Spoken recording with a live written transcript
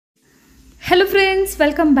Hello friends,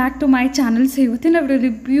 welcome back to my channel. So ಇವತ್ತಿನ ವಿಡಿಯೋಲಿ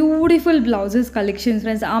beautiful blouses collections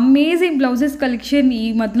friends, amazing blouses collection. ಈ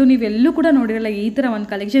ಮೊದಲು ನೀವೆಲ್ಲೂ ಕೂಡ ನೋಡಿರಲ್ಲ ಈ ಥರ ಒಂದು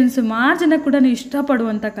ಕಲೆಕ್ಷನ್. ಸುಮಾರು ಜನ ಕೂಡ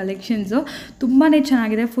ಇಷ್ಟಪಡುವಂಥ ಕಲೆಕ್ಷನ್ಸು ತುಂಬಾ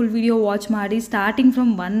ಚೆನ್ನಾಗಿದೆ. ಫುಲ್ ವಿಡಿಯೋ ವಾಚ್ ಮಾಡಿ. ಸ್ಟಾರ್ಟಿಂಗ್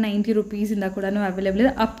ಫ್ರಮ್ 190 rupees ಕೂಡ ಅವೈಲೇಬಲ್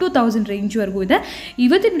ಇದೆ, ಅಪ್ ಟು 1000 ರೇಂಜ್ವರೆಗೂ ಇದೆ.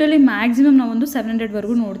 ಇವತ್ತಿನ ವಿಡಿಯೋಲಿ ಮ್ಯಾಕ್ಸಿಮಮ್ ನಾವೊಂದು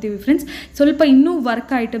 700ವರೆಗೂ ನೋಡ್ತೀವಿ ಫ್ರೆಂಡ್ಸ್. ಸ್ವಲ್ಪ ಇನ್ನೂ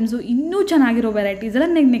ವರ್ಕ್ ಐಟಮ್ಸು, ಇನ್ನೂ ಚೆನ್ನಾಗಿರೋ ವೆರೈಟೀಸ್ ಎಲ್ಲ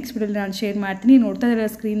ನೆಕ್ಸ್ಟ್ ವಿಡಿಯೋಲಿ ನಾನು ಶೇರ್ ಮಾಡ್ತೀನಿ. ನೋಡ್ತಾ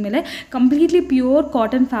ಇರೋ ಸ್ಕ್ರೀನ್ ಮೇಲೆ ಕಂಪ್ಲೀಟ್ಲಿ ಪ್ಯೂರ್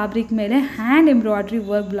ಕಾಟನ್ ಫ್ಯಾಬ್ರಿಕ್ ಮೇಲೆ ಹ್ಯಾಂಡ್ ಎಂಬ್ರಾಯ್ಡ್ರಿ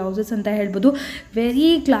ವರ್ಕ್ ಬ್ಲೌಸಸ್ ಅಂತ ಹೇಳ್ಬೋದು. ವೆರಿ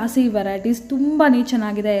ಕ್ಲಾಸಿ ವೆರೈಟೀಸ್, ತುಂಬಾ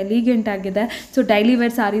ಚೆನ್ನಾಗಿದೆ, ಎಲಿಗೆಂಟ್ ಆಗಿದೆ. So daily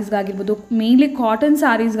wear ಸ್ಯಾರೀಸ್ಗಾಗಿರ್ಬೋದು, mainly cotton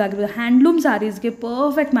ಸ್ಯಾರೀಸ್ಗಾಗಿರ್ಬೋದು, handloom ಸ್ಯಾರೀಸ್ಗೆ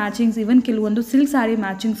perfect matchings, even ಕೆಲವೊಂದು ಸಿಲ್ಕ್ ಸ್ಯಾರಿ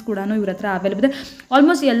ಮ್ಯಾಚಿಂಗ್ಸ್ ಕೂಡ ಇವ್ರ ಹತ್ರ ಅವೈಲೇಬಲ್ ಇದೆ.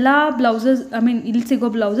 ಆಲ್ಮೋಸ್ಟ್ ಎಲ್ಲ ಬ್ಲೌಸಸ್, ಇಲ್ಲಿ ಸಿಗೋ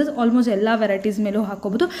ಬ್ಲೌಸಸ್ ಆಲ್ಮೋಸ್ಟ್ ಎಲ್ಲ ವೆರೈಟೀಸ್ ಮೇಲೂ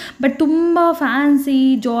ಹಾಕೋಬೋದು. ಬಟ್ ತುಂಬ ಫ್ಯಾನ್ಸಿ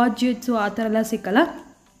ಜಾರ್ಜೆಟ್ಸು ಆ ಥರ ಎಲ್ಲ ಸಿಕ್ಕಲ್ಲ.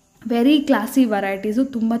 ವೆರಿ ಕ್ಲಾಸಿ ವೆರೈಟೀಸು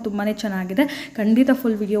ತುಂಬಾ ಚೆನ್ನಾಗಿದೆ. ಖಂಡಿತ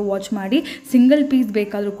ಫುಲ್ ವಿಡಿಯೋ ವಾಚ್ ಮಾಡಿ. ಸಿಂಗಲ್ ಪೀಸ್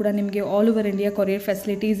ಬೇಕಾದರೂ ಕೂಡ ನಿಮಗೆ all over India courier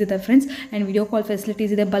facilities ಇದೆ friends. And video call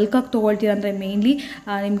facilities ಇದೆ. ಬಲ್ಕಾಗಿ ತೊಗೊಳ್ತೀರ ಅಂದರೆ ಮೇನ್ಲಿ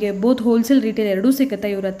ನಿಮಗೆ ಬೋತ್ ಹೋಲ್ಸೇಲ್ ರಿಟೇಲ್ ಎರಡೂ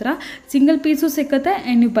ಸಿಗುತ್ತೆ ಇವ್ರ ಹತ್ರ. ಸಿಂಗಲ್ ಪೀಸು ಸಿಗುತ್ತೆ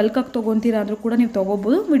ಆ್ಯಂಡ್ ನೀವು ಬಲ್ಕಾಗಿ ತೊಗೊತೀರ ಅಂದರೂ ಕೂಡ ನೀವು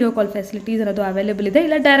ತೊಗೋಬೋದು. ವಿಡಿಯೋ ಕಾಲ್ ಫೆಸಿಲಿಟೀಸ್ ಅನ್ನೋದು ಅವೈಲೇಬಲ್ ಇದೆ.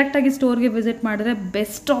 ಇಲ್ಲ ಡೈರೆಕ್ಟಾಗಿ ಸ್ಟೋರ್ಗೆ ವಿಸಿಟ್ ಮಾಡಿದ್ರೆ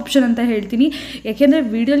ಬೆಸ್ಟ್ ಆಪ್ಷನ್ ಅಂತ ಹೇಳ್ತೀನಿ. ಯಾಕೆಂದರೆ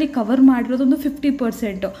ವಿಡಿಯೋಲಿ ಕವರ್ ಮಾಡಿರೋದೊಂದು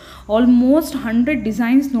 50%, ಆಲ್ಮೋಸ್ಟ್ 100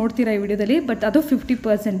 ಡಿಸೈನ್ಸ್ ನೋಡ್ತೀರಾ ಈ ವಿಡಿಯೋದಲ್ಲಿ, ಬಟ್ ಅದು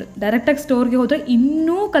 50%. ಡೈರೆಕ್ಟಾಗಿ ಸ್ಟೋರ್ಗೆ ಹೋದರೆ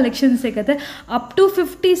ಇನ್ನೂ ಕಲೆಕ್ಷನ್ ಸಿಗುತ್ತೆ. ಅಪ್ ಟು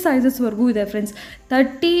 50 ಸೈಜಸ್ವರೆಗೂ ಇದೆ ಫ್ರೆಂಡ್ಸ್.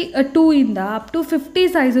 32 ಇಂದ ಅಪ್ ಟು 50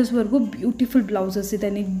 ಸೈಜಸ್ವರೆಗೂ ಬ್ಯೂಟಿಫುಲ್ ಬ್ಲೌಸಸ್ ಇದೆ.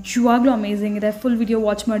 ನಿಜವಾಗ್ಲೂ ಅಮೇಝಿಂಗ್ ಇದೆ. ಫುಲ್ ವಿಡಿಯೋ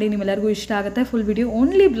ವಾಚ್ ಮಾಡಿ, ನಿಮ್ಮೆಲ್ಲರಿಗೂ ಇಷ್ಟ ಆಗುತ್ತೆ. ಫುಲ್ ವಿಡಿಯೋ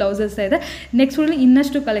ಓನ್ಲಿ ಬ್ಲೌಸಸ್ ಇದೆ. ನೆಕ್ಸ್ಟ್ ವಿಡಿಯೋಲಿ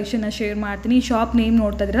ಇನ್ನಷ್ಟು ಕಲೆಕ್ಷನ್ನ ಶೇರ್ ಮಾಡ್ತೀನಿ. ಶಾಪ್ ನೇಮ್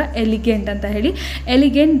ನೋಡ್ತಾ ಇದ್ದೀರಾ, ಎಲಿಗೆಂಟ್ ಅಂತ ಹೇಳಿ,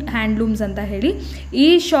 ಎಲಿಗೆಂಟ್ ಹ್ಯಾಂಡ್ಲೂಮ್ಸ್ ಅಂತ ಹೇಳಿ. ಈ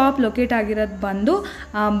ಶಾಪ್ ಲೊಕೇಟ್ ಆಗಿರೋದು ಬಂದು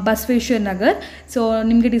ಬಸವೇಶ್ವರ್ ನಗರ್. ಸೊ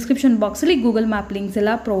ನಿಮಗೆ ಡಿಸ್ಕ್ರಿಪ್ಷನ್ ಬಾಕ್ಸಲ್ಲಿ ಗೂಗಲ್ ಮ್ಯಾಪ್ ಲಿಂಕ್ಸ್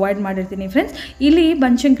ಎಲ್ಲ ಪ್ರೊವೈಡ್ ಮಾಡಿರ್ತೀನಿ ಫ್ರೆಂಡ್ಸ್. ಇಲ್ಲಿ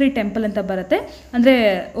ಬನಶಂಕರಿ ಟೆಂಪಲ್ ಅಂತ ಬರುತ್ತೆ, ಅಂದರೆ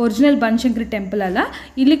ಒರಿಜಿನಲ್ ಬನಶಂಕರಿ ಟೆಂಪಲ್ ಅಲ್ಲ.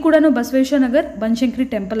 ಇಲ್ಲಿ ಕೂಡ ಬಸವೇಶ್ವರ ನಗರ್ ಬನಶಂಕರಿ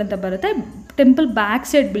ಟೆಂಪಲ್ ಅಂತ ಬರುತ್ತೆ. ಟೆಂಪಲ್ ಬ್ಯಾಕ್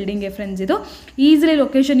ಸೈಡ್ ಬಿಲ್ಡಿಂಗ್ಗೆ ಫ್ರೆಂಡ್ಸ್ ಇದು. ಈಸಿಲಿ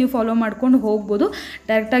ಲೊಕೇಶನ್ ನೀವು ಫಾಲೋ ಮಾಡ್ಕೊಂಡು ಹೋಗ್ಬೋದು.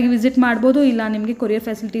 ಡೈರೆಕ್ಟಾಗಿ ವಿಸಿಟ್ ಮಾಡ್ಬೋದು. ಇಲ್ಲ ನಿಮಗೆ ಕೊರಿಯರ್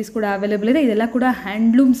ಫೆಸಿಲಿಟೀಸ್ ಕೂಡ ಅವೈಲೇಬಲ್ ಇದೆ. ಇದೆಲ್ಲ ಕೂಡ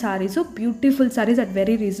handloom saris, beautiful saris at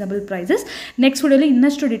very reasonable prices. Next ವಿಡಿಯೋಲಿ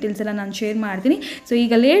ಇನ್ನಷ್ಟು ಡೀಟೇಲ್ಸ್ ಎಲ್ಲ ನಾನು ಶೇರ್ ಮಾಡ್ತೀನಿ. ಸೊ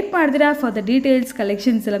ಈಗ late ಮಾಡಿದಿರಾ, for the details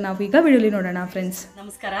collections ಎಲ್ಲ ನಾವು ಈಗ ವಿಡಿಯೋಲಿ ನೋಡೋಣ ಫ್ರೆಂಡ್ಸ್.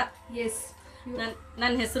 ನಮಸ್ಕಾರ. ಎಸ್,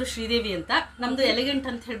 ನನ್ನ ಹೆಸರು ಶ್ರೀದೇವಿ ಅಂತ. ನಮ್ದು ಎಲಿಗೆಂಟ್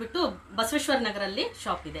ಅಂತ ಹೇಳ್ಬಿಟ್ಟು ಬಸವೇಶ್ವರ ನಗರಲ್ಲಿ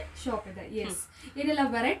ಶಾಪ್ ಇದೆ. ಎಸ್. ಏನೆಲ್ಲ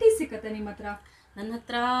ವೆರೈಟೀಸ್ ಸಿಕ್ಕತ್ತೆ ನಿಮ್ಮ ಹತ್ರ? ನನ್ನ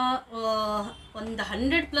ಹತ್ರ ಒಂದು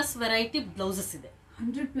 100+ ವೆರೈಟಿ ಬ್ಲೌಸಸ್ ಇದೆ.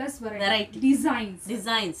 100+ ವೆರೈಟಿ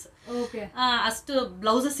ಡಿಸೈನ್ಸ್. ಅಷ್ಟು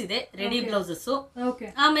ಬ್ಲೌಸಸ್ ಇದೆ, ರೆಡಿ ಬ್ಲೌಸಸ್.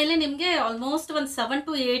 ಆಮೇಲೆ ನಿಮ್ಗೆ ಆಲ್ಮೋಸ್ಟ್ ಒಂದು 7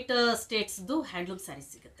 to 8 ಸ್ಟೇಟ್ಸ್ದು ಹ್ಯಾಂಡ್ಲೂಮ್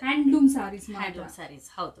ಸ್ಯಾರೀಸ್ ಸಿಗುತ್ತೆ. ಹ್ಯಾಂಡ್ಲೂಮ್ ಸ್ಯಾರೀಸ್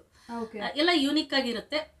ಹೌದು. ಎಲ್ಲ ಯೂನಿಕ್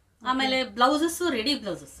ಆಗಿರುತ್ತೆ. ಆಮೇಲೆ ಬ್ಲೌಸಸ್, ರೆಡಿ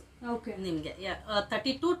ಬ್ಲೌಸಸ್ ನಿಮ್ಗೆ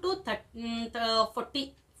 32 to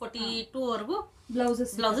 42 ವರೆಗೂ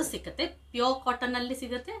ಬ್ಲೌಸಸ್ ಸಿಗುತ್ತೆ. ಪ್ಯೂರ್ ಕಾಟನ್ ಅಲ್ಲಿ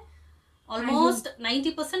ಸಿಗುತ್ತೆ. ಆಲ್ಮೋಸ್ಟ್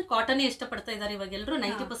 90% ಕಾಟನ್ ಇಷ್ಟಪಡ್ತಾ ಇದ್ದಾರೆ ಇವಾಗ ಎಲ್ಲರೂ.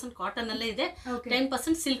 90% ಕಾಟನ್ ಅಲ್ಲೇ ಇದೆ,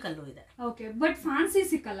 10% ಸಿಲ್ಕ್ ಅಲ್ಲೂ ಇದೆ. ಬಟ್ ಫ್ಯಾನ್ಸಿ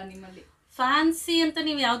ಸಿಕ್ಕಲ್ಲ ನಿಮ್ಮಲ್ಲಿ? ಫ್ಯಾನ್ಸಿ ಅಂತ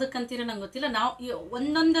ನೀವು ಯಾವ್ದಕ್ಕಂತೀರ ನಂಗೆ ಗೊತ್ತಿಲ್ಲ. ನಾವು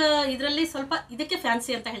ಒಂದೊಂದು ಇದರಲ್ಲಿ ಸ್ವಲ್ಪ ಇದಕ್ಕೆ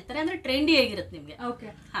ಫ್ಯಾನ್ಸಿ ಅಂತ ಹೇಳ್ತಾರೆ, ಅಂದ್ರೆ ಟ್ರೆಂಡಿ ಆಗಿರುತ್ತೆ ನಿಮ್ಗೆ.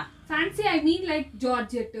 Fancy I mean like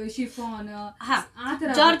georgette, chiffon,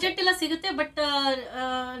 georgette ಎಲ್ಲ ಸಿಗುತ್ತೆ. ಬಟ್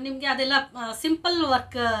ನಿಮ್ಗೆ ಅದೆಲ್ಲ simple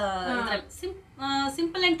work,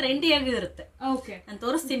 simple and trendy ಆಗಿರುತ್ತೆ. ನಾನು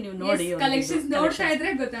ತೋರಿಸ್ತೀನಿ, ನೀವು ನೋಡಿ. ಕಲೆಕ್ಷನ್ಸ್ ನೋಡ್ತಾ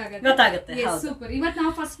ಇದ್ರೆ ಗೊತ್ತಾಗುತ್ತೆ. ಸೂಪರ್. ಇವತ್ತು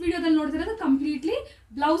ನಾವು ಫಸ್ಟ್ ವಿಡಿಯೋದಲ್ಲಿ ನೋಡ್ತಿರೋದು ಕಂಪ್ಲೀಟ್ಲಿ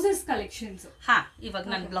ಬ್ಲೌಸಸ್ ಕಲೆಕ್ಷನ್ಸ್. ಇವಾಗ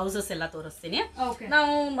ನಾನು ಬ್ಲೌಸಸ್ ಎಲ್ಲ ತೋರಿಸ್ತೀನಿ.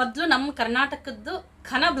 ನಾವು ಮೊದಲು ನಮ್ಮ ಕರ್ನಾಟಕದ್ದು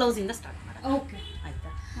ಖನ ಬ್ಲೌಸ್ ಇಂದ ಸ್ಟಾರ್ಟ್ ಮಾಡೋಣ, ಆಯ್ತಾ?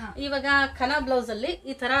 ಇವಾಗ ಖನ ಬ್ಲೌಸ್ ಅಲ್ಲಿ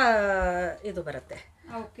ಈ ತರ ಇದು ಬರುತ್ತೆ.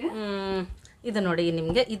 ಇದು ನೋಡಿ,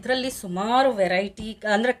 ನಿಮಗೆ ಇದರಲ್ಲಿ ಸುಮಾರು ವೆರೈಟಿ,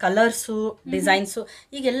 ಅಂದ್ರೆ ಕಲರ್ಸು, ಡಿಸೈನ್ಸು.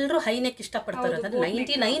 ಈಗ ಎಲ್ಲರೂ ಹೈನೆಕ್ ಇಷ್ಟಪಡ್ತಾರೆ.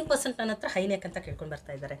 99% ನನ್ನ ಹತ್ರ ಹೈನೆಕ್ ಅಂತ ಕೇಳ್ಕೊಂಡು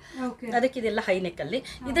ಬರ್ತಾ ಇದ್ದಾರೆ. ಅದಕ್ಕೆ ಇದೆಲ್ಲ ಹೈನೆಕ್ ಅಲ್ಲಿ.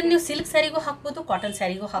 ಇದನ್ನ ನೀವು ಸಿಲ್ಕ್ ಸ್ಯಾರಿಗೂ ಹಾಕ್ಬೋದು, ಕಾಟನ್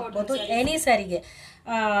ಸ್ಯಾರಿಗೂ ಹಾಕ್ಬೋದು, ಎನಿ ಸ್ಯಾರಿಗೆ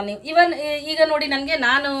ನೀವು. ಇವನ್ ಈಗ ನೋಡಿ, ನನಗೆ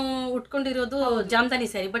ನಾನು ಉಟ್ಕೊಂಡಿರೋದು ಜಾಮ್ದಾನಿ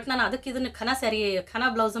ಸ್ಯಾರಿ, ಬಟ್ ನಾನು ಅದಕ್ಕೆ ಇದನ್ನ ಖನ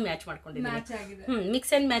ಬ್ಲೌಸ್ ಮ್ಯಾಚ್ ಮಾಡ್ಕೊಂಡಿದ್ದೀನಿ.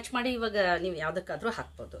 ಮಿಕ್ಸ್ ಅಂಡ್ ಮ್ಯಾಚ್ ಮಾಡಿ ಇವಾಗ ನೀವು ಯಾವ್ದಕ್ಕಾದ್ರೂ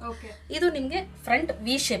ಹಾಕ್ಬೋದು. ಇದು ನಿಮ್ಗೆ ಫ್ರಂಟ್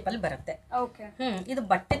ವಿ ಶೇಪ್ ಅಲ್ಲಿ ಬರುತ್ತೆ. ಇದು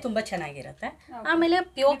ಬಟ್ಟೆ ತುಂಬಾ ಚೆನ್ನಾಗಿರುತ್ತೆ. ಆಮೇಲೆ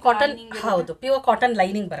ಪ್ಯೂರ್ ಕಾಟನ್, ಹೌದು, ಪ್ಯೂರ್ ಕಾಟನ್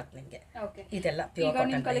ಲೈನಿಂಗ್ ಬರುತ್ತೆ ನಿಮ್ಗೆ. ಇದೆಲ್ಲ ಪ್ಯೂರ್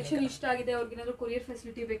ಕಾಟನ್. ಕಲೆಕ್ಷನ್ ಇಷ್ಟ ಆಗಿದೆ ಅವ್ರಿಗೆ, ಏನಾದ್ರು ಕೊರಿಯರ್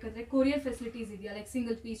ಫೆಸಿಲಿಟಿ ಬೇಕಂದ್ರೆ ಕೊರಿಯರ್ ಫೆಸಿಲಿಟೀಸ್ ಇದೆಯಾ? ಲೈಕ್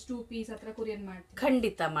ಸಿಂಗಲ್ ಪೀಸ್, 2 ಪೀಸ್ ಹತ್ರ ಕೊರಿಯರ್ ಮಾಡ್ತೀನಿ?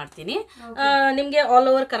 ಖಂಡಿತ ಮಾಡ್ತೀನಿ. ನಿಮ್ಗೆ ಆಲ್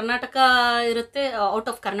ಓವರ್ ಕರ್ನಾಟಕ ಇರುತ್ತೆ, out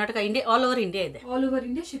of Karnataka, India, all over India ಇದೆ. ಆಲ್ ಓವರ್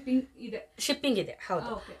ಇಂಡಿಯಾ ಶಿಪ್ಪಿಂಗ್ ಇದೆ.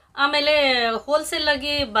 ಹೌದು. ಆಮೇಲೆ ಹೋಲ್ಸೇಲ್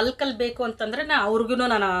ಆಗಿ ಬಲ್ಕ್ ಅಲ್ಲಿ ಬೇಕು ಅಂತಂದ್ರೆ ಅವ್ರಿಗೂ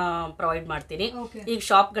ನಾನು ಪ್ರೊವೈಡ್ ಮಾಡ್ತೀನಿ. ಈಗ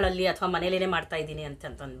ಶಾಪ್ಗಳಲ್ಲಿ ಅಥವಾ ಮನೇಲೇನೆ ಮಾಡ್ತಾ ಇದ್ದೀನಿ ಅಂತ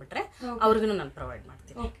ಅಂದ್ಬಿಟ್ರೆ ಅವ್ರಿಗೂ ನಾನು ಪ್ರೊವೈಡ್ ಮಾಡ್ತೀನಿ.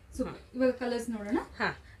 ತೋರಿಸ್ಬಿಡ್ತೀನಿ. ಇವಾಗ ಕಲರ್ಸ್ ನೋಡೋಣ.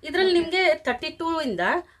 ಹಾಂ, ಇದರಲ್ಲಿ ನಿಮಗೆ 32 ಇಂದ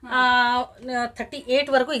 38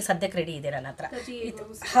 ವರೆಗೂ ಈಗ ಸದ್ಯಕ್ಕೆ ರೆಡಿ ಇದೆ ನನ್ನ ಹತ್ರ.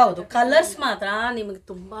 ಹೌದು, ಕಲರ್ಸ್ ಮಾತ್ರ ನಿಮಗೆ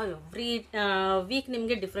ತುಂಬ ಎವ್ರಿ ವೀಕ್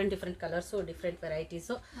ನಿಮಗೆ ಡಿಫ್ರೆಂಟ್ ಕಲರ್ಸು, ಡಿಫ್ರೆಂಟ್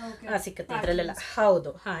ವೆರೈಟೀಸು ಸಿಕ್ಕುತ್ತೆ ಇದರಲ್ಲೆಲ್ಲ.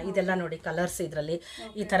 ಹೌದು, ಹಾಂ, ಇದೆಲ್ಲ ನೋಡಿ ಕಲರ್ಸ್ ಇದರಲ್ಲಿ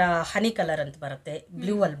ಈ ಥರ ಹನಿ ಕಲರ್ ಅಂತ ಬರುತ್ತೆ,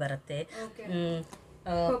 ಬ್ಲೂ ಅಲ್ಲಿ ಬರುತ್ತೆ,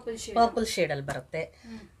 ಪರ್ಪಲ್ ಶೇಡಲ್ಲಿ ಬರುತ್ತೆ.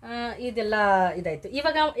 ಇದೆಲ್ಲ ಇದಾಯ್ತು.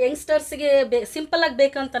 ಇವಾಗ ಯಂಗ್ಸ್ಟರ್ಸ್ಗೆ ಸಿಂಪಲ್ ಆಗಿ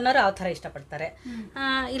ಬೇಕು ಅಂತನ್ನೋರು ಆ ಥರ ಇಷ್ಟಪಡ್ತಾರೆ.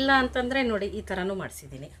 ಇಲ್ಲ ಅಂತಂದರೆ ನೋಡಿ ಈ ಥರನೂ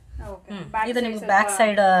ಮಾಡಿಸಿದ್ದೀನಿ. ಇದು ನಿಮ್ಗೆ ಬ್ಯಾಕ್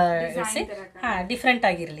ಸೈಡ್ ಇರಿಸಿ ಡಿಫ್ರೆಂಟ್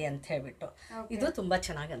ಆಗಿರಲಿ ಅಂತ ಹೇಳ್ಬಿಟ್ಟು ಇದು ತುಂಬಾ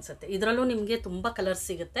ಚೆನ್ನಾಗಿ ಅನ್ಸುತ್ತೆ. ಇದರಲ್ಲೂ ನಿಮಗೆ ತುಂಬಾ ಕಲರ್ಸ್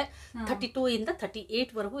ಸಿಗುತ್ತೆ. 32 ಇಂದ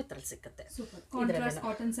 38 ವರೆಗೂ ಇದ್ರಲ್ಲಿ ಸಿಗುತ್ತೆ.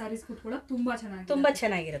 ತುಂಬಾ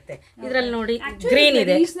ಚೆನ್ನಾಗಿರುತ್ತೆ. ಇದರಲ್ಲಿ ನೋಡಿ ಗ್ರೀನ್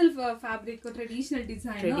ಇದೆ,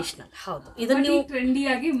 ಟ್ರೆಡಿಷನಲ್. ಹೌದು, ಇದನ್ನ ನೀವು ಟ್ರೆಂಡಿ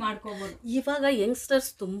ಆಗಿ ಮಾಡ್ಕೋಬಹುದು. ಇವಾಗ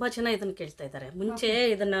ಯಂಗ್ಸ್ಟರ್ಸ್ ತುಂಬಾ ಜನ ಇದನ್ನ ಕೇಳ್ತಾ ಇದ್ದಾರೆ. ಮುಂಚೆ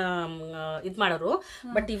ಇದನ್ನ ಇದ್ ಮಾಡೋರು,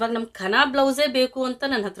 ಬಟ್ ಇವಾಗ ನಮ್ ಕನಾ ಬ್ಲೌಸೇ ಬೇಕು ಅಂತ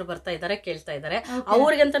ನನ್ನ ಹತ್ರ ಬರ್ತಾ ಇದ್ದಾರೆ, ಕೇಳ್ತಾ ಇದ್ದಾರೆ.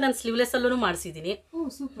 ಅವ್ರಿಗಂತ ನಾನು ಸ್ಲೀವ್ಲೆಸ್ ಅಲ್ಲೂ ಮಾಡಿಸಿದೀನಿ.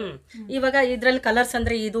 ಇವಾಗ ಇದ್ರಲ್ಲಿ ಕಲರ್ಸ್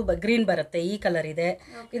ಅಂದ್ರೆ ಇದು ಗ್ರೀನ್ ಬರುತ್ತೆ, ಈ ಕಲರ್ ಇದೆ.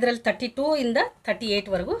 ಇದ್ರಲ್ಲಿ 32 ಇಂದ 38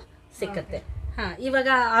 ವರೆಗೂ ಸಿಕ್ಕತ್ತೆ. ಇವಾಗ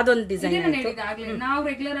ಅದೊಂದು ಡಿಸೈನ್ ನಾವು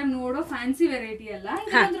ರೆಗ್ಯುಲರ್ ಆಗಿ ನೋಡೋ ಫ್ಯಾನ್ಸಿ ವೆರೈಟಿ ಅಲ್ಲ,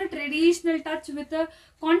 ಟ್ರೆಡಿಷನಲ್ ಟಚ್ ವಿತ್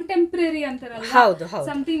ಕಾಂಟೆಂಪ್ರರಿ ಅಂತಾರಲ್ಲ. ಹೌದು,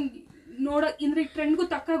 ಸಮಥಿಂಗ್ ನೋಡ ಅಂದ್ರೆ ಟ್ರೆಂಡ್ಗೂ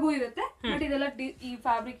ತಕ್ಕಾಗೂ ಇರುತ್ತೆ. ಬಟ್ ಇದೆಲ್ಲ ಈ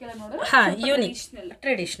ಫ್ಯಾಬ್ರಿಕ್ ಎಲ್ಲ ನೋಡೋದು ಯೂನಿಕ್,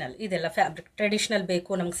 ಟ್ರೆಡಿಷನಲ್. ಇದೆಲ್ಲ ಫ್ಯಾಬ್ರಿಕ್ ಟ್ರೆಡಿಷನಲ್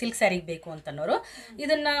ಬೇಕು, ನಮ್ಗೆ ಸಿಲ್ಕ್ ಸ್ಯಾರಿಗೆ ಬೇಕು ಅಂತನೋರು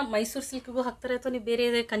ಇದನ್ನ ಮೈಸೂರು ಸಿಲ್ಕ್ಗೂ ಹಾಕ್ತಾರೆ, ಅಥವಾ ನೀವು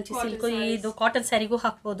ಬೇರೆ ಕಂಚಿ ಸಿಲ್ಕ್, ಇದು ಕಾಟನ್ ಸ್ಯಾರಿಗೂ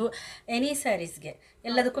ಹಾಕ್ಬೋದು. ಎನಿ ಸ್ಯಾರೀಸ್ಗೆ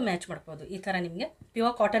ಎಲ್ಲದಕ್ಕೂ ಮ್ಯಾಚ್ ಮಾಡ್ಬೋದು. ಈ ತರ ನಿಮಗೆ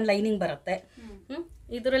ಪ್ಯೂರ್ ಕಾಟನ್ ಲೈನಿಂಗ್ ಬರುತ್ತೆ.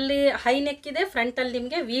 ಇದರಲ್ಲಿ ಹೈ ನೆಕ್ ಇದೆ, ಫ್ರಂಟ್ ಅಲ್ಲಿ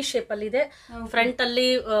ನಿಮಗೆ ವಿ ಶೇಪ್ ಅಲ್ಲಿ ಇದೆ, ಫ್ರಂಟ್ ಅಲ್ಲಿ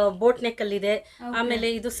ಬೋಟ್ ನೆಕ್ ಅಲ್ಲಿ ಇದೆ. ಆಮೇಲೆ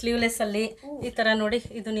ಇದು ಸ್ಲೀವ್ಲೆಸ್ ಅಲ್ಲಿ ಈ ತರ ನೋಡಿ,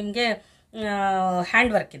 ಇದು ನಿಮ್ಗೆ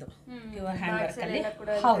ಹ್ಯಾಂಡ್ ವರ್ಕ್, ಇದು ಪ್ಯೂರ್ ಹ್ಯಾಂಡ್ ವರ್ಕ್ ಅಲ್ಲಿ.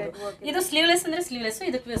 ಹೌದು, ಇದು ಸ್ಲೀವ್ಲೆಸ್ ಅಂದ್ರೆ ಸ್ಲೀವ್ಲೆಸ್,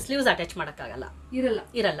 ಇದಕ್ಕೆ ಸ್ಲೀವ್ಸ್ ಅಟ್ಯಾಚ್ ಮಾಡಕ್ಕಾಗಲ್ಲ,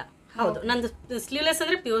 ಇರಲ್ಲ. ಹೌದು, ನಂದು ಸ್ಲೀವ್ಲೆಸ್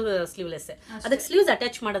ಅಂದ್ರೆ ಪ್ಯೂರ್ ಸ್ಲೀವ್ಲೆಸ್. ಅದಕ್ಕೆ ಸ್ಲೀವ್ಸ್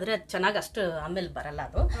ಅಟ್ಯಾಚ್ ಮಾಡಿದ್ರೆ ಅದು ಚೆನ್ನಾಗಿ ಅಷ್ಟು ಆಮೇಲೆ ಬರಲ್ಲ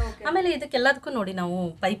ಅದು. ಆಮೇಲೆ ಇದಕ್ಕೆಲ್ಲದಕ್ಕೂ ನೋಡಿ ನಾವು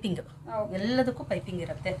ಪೈಪಿಂಗ್, ಎಲ್ಲದಕ್ಕೂ ಪೈಪಿಂಗ್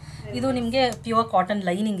ಇರುತ್ತೆ. ಇದು ನಿಮ್ಗೆ ಪ್ಯೂರ್ ಕಾಟನ್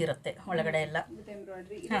ಲೈನಿಂಗ್ ಇರುತ್ತೆ ಒಳಗಡೆ ಎಲ್ಲ.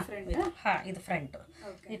 ಇದು ಫ್ರಂಟ್,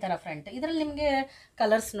 ಈ ತರ ಫ್ರಂಟ್. ಇದ್ರಲ್ಲಿ ನಿಮ್ಗೆ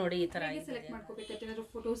ಕಲರ್ಸ್ ನೋಡಿ ಈ ತರ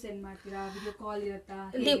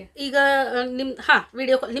ಈಗ ನಿಮ್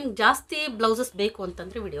ವಿಡಿಯೋ ಕಾಲ್, ನಿಮ್ಗೆ ಜಾಸ್ತಿ ಬ್ಲೌಸಸ್ ಬೇಕು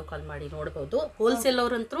ಅಂತಂದ್ರೆ ವಿಡಿಯೋ ಕಾಲ್ ಮಾಡಿ ನೋಡ್ಬೋದು. ಹೋಲ್ಸೇಲ್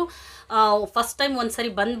ಅವ್ರಂತೂ ಫಸ್ಟ್ ಟೈಮ್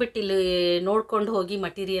ಒಂದ್ಸರಿ ಬಂದ್ಬಿಟ್ಟು ಇಲ್ಲಿ ನೋಡ್ಕೊಂಡು ಹೋಗಿ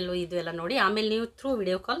ಮಟೀರಿಯಲ್ ಇದು ಎಲ್ಲ ನೋಡಿ ಆಮೇಲೆ ನೀವು ಥ್ರೂ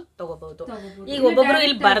ವಿಡಿಯೋ ಕಾಲ್ ತಗೋಬಹುದು. ಈಗ ಒಬ್ಬೊಬ್ರು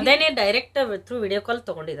ಇಲ್ಲಿ ಬರ್ದೇನೆ ಡೈರೆಕ್ಟ್ ಥ್ರೂ ವಿಡಿಯೋ ಕಾಲ್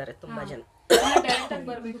ತಗೊಂಡಿದ್ದಾರೆ ತುಂಬಾ ಜನ,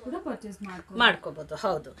 ಮಾಡ್ಕೋಬಹುದು.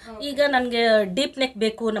 ಹೌದು, ಈಗ ನನ್ಗೆ ಡೀಪ್ ನೆಕ್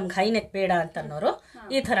ಬೇಕು, ನಮ್ಗೆ ಹೈ ನೆಕ್ ಬೇಡ ಅಂತ ಅನ್ನೋರು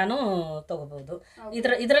ಈ ತರಾನು ತಗೋಬಹುದು.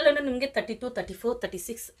 ಇದ್ರಲ್ಲೂ ನಿಮ್ಗೆ 32, 34,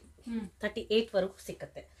 36, 38 ವರೆಗೂ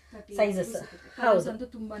ಸಿಕ್ಕತ್ತೆ ಸೈಜಸ್. ಹೌದು,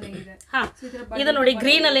 ಇದು ನೋಡಿ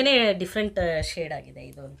ಗ್ರೀನ್ ಅಲ್ಲೇನೆ ಡಿಫ್ರೆಂಟ್ ಶೇಡ್ ಆಗಿದೆ.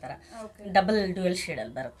 ಇದು ಒಂಥರ ಡಬಲ್ ಡ್ಯುಯಲ್ ಶೇಡ್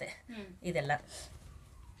ಅಲ್ಲಿ ಬರುತ್ತೆ ಇದೆಲ್ಲ.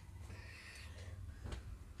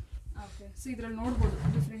 ಇದ್ರಲ್ಲಿ ನೋಡಬಹುದು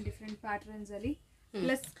ಡಿಫ್ರೆಂಟ್ ಪ್ಯಾಟರ್ನ್ಸ್ ಅಲ್ಲಿ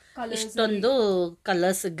ಇಷ್ಟೊಂದು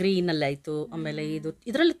ಕಲರ್ಸ್ ಗ್ರೀನ್ ಅಲ್ಲಿ ಆಯ್ತು. ಆಮೇಲೆ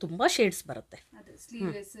ಇದರಲ್ಲಿ ತುಂಬಾ ಶೇಡ್ಸ್ ಬರುತ್ತೆ,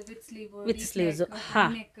 ವಿತ್ ಸ್ಲೀವ್ಸ್.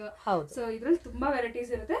 ಹೌದು, ಸೊ ಇದ್ರಲ್ಲಿ ತುಂಬಾ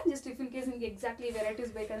ವೆರೈಟೀಸ್ ಇರುತ್ತೆ. ಜಸ್ಟ್ ಇಫ್ ಇನ್ ಕೇಸ್ ನಿಮ್ಗೆ ಎಕ್ಸಾಕ್ಟ್ಲಿ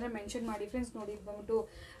ವೆರೈಟೀಸ್ ಬೇಕಂದ್ರೆ ಮೆನ್ಷನ್ ಮಾಡಿ ಫ್ರೆಂಡ್ಸ್. ನೋಡಿ ಬಂದ್ಬಿಟ್ಟು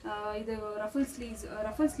ಇದು ರಫಲ್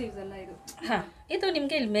ಸ್ಲೀವ್ಸ್ ಅಲ್ಲ, ಇದು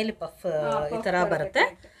ನಿಮ್ಗೆ ಇಲ್ಲಿ ಮೇಲೆ ಪಫ್ ಈ ತರ ಬರುತ್ತೆ.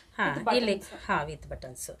 ಇಲ್ಲಿ ವಿತ್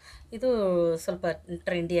ಬಟನ್ಸ್. ಇದು ಸ್ವಲ್ಪ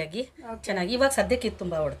ಟ್ರೆಂಡಿಯಾಗಿ ಚೆನ್ನಾಗಿ ಇವಾಗ ಸದ್ಯಕ್ಕೆ ಇದು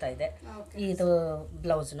ತುಂಬಾ ಓಡ್ತಾ ಇದೆ. ಇದು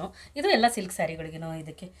ಬ್ಲೌಸ್ನು, ಇದು ಎಲ್ಲ ಸಿಲ್ಕ್ ಸ್ಯಾರಿಗಳಿಗೂ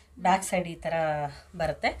ಇದಕ್ಕೆ ಬ್ಯಾಕ್ ಸೈಡ್ ಈ ತರ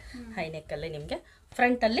ಬರುತ್ತೆ. ಹೈ ನೆಕ್ ಅಲ್ಲಿ ನಿಮ್ಗೆ,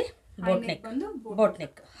 ಫ್ರಂಟ್ ಅಲ್ಲಿ ಬೋಟ್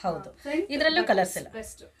ನೆಕ್. ಹೌದು, ಇದ್ರಲ್ಲೂ ಕಲರ್ಸ್ ಎಲ್ಲ.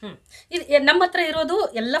 ಇದು ನಮ್ಮ ಹತ್ರ ಇರೋದು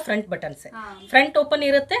ಎಲ್ಲ ಫ್ರಂಟ್ ಬಟನ್ಸ್, ಫ್ರಂಟ್ ಓಪನ್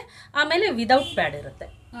ಇರುತ್ತೆ, ಆಮೇಲೆ ವಿದೌಟ್ ಪ್ಯಾಡ್ ಇರುತ್ತೆ.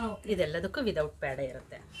 ಇದೆಲ್ಲದಕ್ಕೂ ವಿದೌಟ್ ಪ್ಯಾಡ್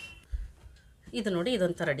ಇರುತ್ತೆ. ಇದು ನೋಡಿ,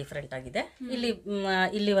 ಇದೊಂಥರ ಡಿಫ್ರೆಂಟ್ ಆಗಿದೆ.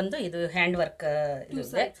 ಇಲ್ಲಿ ಒಂದು ಇದು ಹ್ಯಾಂಡ್ ವರ್ಕ್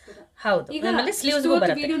ಇದೆ. ಹೌದು, ಆಮೇಲೆ ಸ್ಲೀವ್ಸ್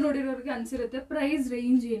ಬರುತ್ತೆ. ಪ್ರೈಸ್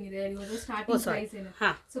ರೇಂಜ್ ಏನಿದೆ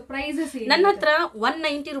ನನ್ನ ಹತ್ರ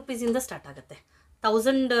 190 ರೂಪೀಸ್ ಇಂದ ಸ್ಟಾರ್ಟ್ ಆಗುತ್ತೆ.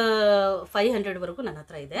 1500 ವರೆಗೂ ನನ್ನ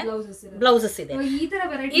ಹತ್ರ ಇದೆ ಬ್ಲೌಸಸ್ ಇದೆ.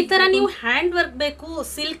 ಈ ತರ ನೀವು ಹ್ಯಾಂಡ್ ವರ್ಕ್ ಬೇಕು,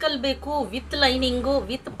 ಸಿಲ್ಕ್ ಅಲ್ಲಿ ಬೇಕು, ವಿತ್ ಲೈನಿಂಗು,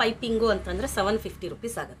 ವಿತ್ ಪೈಪಿಂಗು ಅಂತಂದ್ರೆ 750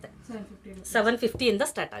 ರೂಪೀಸ್ ಆಗುತ್ತೆ. 750 ಇಂದ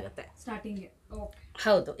ಸ್ಟಾರ್ಟ್ ಆಗುತ್ತೆ ಸ್ಟಾರ್ಟಿಂಗ್.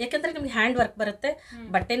 ಹೌದು, ಯಾಕಂದ್ರೆ ನಿಮ್ಗೆ ಹ್ಯಾಂಡ್ ವರ್ಕ್ ಬರುತ್ತೆ,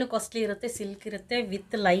 ಬಟ್ಟೆನೂ ಕಾಸ್ಟ್ಲಿ ಇರುತ್ತೆ, ಸಿಲ್ಕ್ ಇರುತ್ತೆ,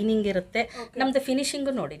 ವಿತ್ ಲೈನಿಂಗ್ ಇರುತ್ತೆ. ನಮ್ದು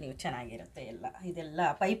ಫಿನಿಶಿಂಗು ನೋಡಿ ನೀವು ಚೆನ್ನಾಗಿರುತ್ತೆ ಎಲ್ಲ. ಇದೆಲ್ಲ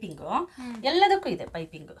ಪೈಪಿಂಗು, ಎಲ್ಲದಕ್ಕೂ ಇದೆ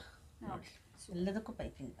ಪೈಪಿಂಗು ನೋಡಿ, ಎಲ್ಲದಕ್ಕೂ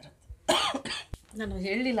ಪೈಪಿಂಗ್ ಬರುತ್ತೆ. ನಾನು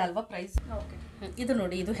ಹೇಳಲಿಲ್ಲ ಅಲ್ವಾ ಪ್ರೈಸ್. ಇದು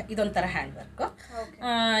ನೋಡಿ, ಇದೊಂಥರ ಹ್ಯಾಂಡ್ ವರ್ಕ್.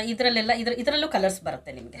 ಇದರಲ್ಲೂ ಕಲರ್ಸ್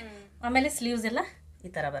ಬರುತ್ತೆ ನಿಮಗೆ. ಆಮೇಲೆ ಸ್ಲೀವ್ಸ್ ಎಲ್ಲ ಈ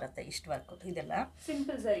ತರ ಬರುತ್ತೆ, ಇಷ್ಟು ವರ್ಕ್. ಇದೆಲ್ಲ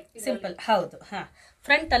ಸಿಂಪಲ್. ಹೌದು,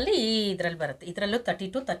 ಫ್ರಂಟ್ ಅಲ್ಲಿ ಇದ್ರಲ್ಲಿ ಬರುತ್ತೆ. ಇದರಲ್ಲೂ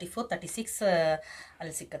 32, 34, 36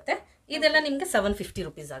 ಅಲ್ಲಿ ಸಿಕ್ಕತ್ತೆ. ಇದೆಲ್ಲ ನಿಮ್ಗೆ 750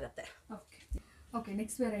 ರೂಪೀಸ್ ಆಗುತ್ತೆ.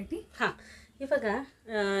 Next variety. ಇವಾಗ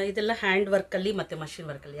ಇದೆಲ್ಲ ಹ್ಯಾಂಡ್ ವರ್ಕಲ್ಲಿ ಮತ್ತು ಮಷಿನ್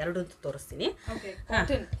ವರ್ಕಲ್ಲಿ ಎರಡೂ ತೋರಿಸ್ತೀನಿ.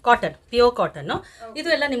 Cotton, pure cotton. ಇದು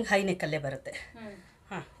ಎಲ್ಲ ನಿಮ್ಗೆ ಹೈ ನೆಕ್ಕಲ್ಲೇ ಬರುತ್ತೆ.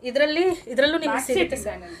 ಹಾಂ, ಇದರಲ್ಲೂ ನಿಮ್ಗೆ ಸಿಗುತ್ತೆ.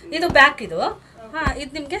 ಇದು ಬ್ಯಾಕ್ ಇದು. ಹಾಂ,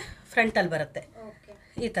 ಇದು ನಿಮಗೆ ಫ್ರಂಟಲ್ಲಿ ಬರುತ್ತೆ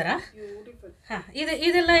ಈ ಥರ. ಹಾಂ,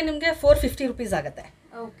 ಇದೆಲ್ಲ ನಿಮಗೆ 450 ರುಪೀಸ್ ಆಗುತ್ತೆ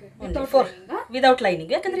ವಿದೌಟ್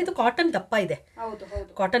ಲೈನಿಂಗ್. ಯಾಕಂದರೆ ಇದು ಕಾಟನ್ ದಪ್ಪ ಇದೆ,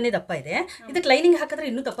 ಕಾಟನ್ನೇ ದಪ್ಪ ಇದೆ. ಇದಕ್ಕೆ ಲೈನಿಂಗ್ ಹಾಕಿದ್ರೆ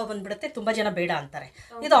ಇನ್ನೂ ದಪ್ಪ ಬಂದ್ಬಿಡುತ್ತೆ, ತುಂಬ ಜನ ಬೇಡ ಅಂತಾರೆ.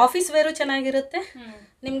 ಇದು ಆಫೀಸ್ ವೇರು ಚೆನ್ನಾಗಿರುತ್ತೆ,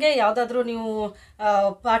 ನಿಮಗೆ ಯಾವುದಾದ್ರೂ ನೀವು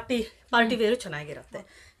ಪಾರ್ಟಿ ವೇರು ಚೆನ್ನಾಗಿರುತ್ತೆ.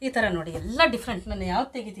 ಈ ಥರ ನೋಡಿ, ಎಲ್ಲ ಡಿಫ್ರೆಂಟ್. ನಾನು ಯಾವ್ದು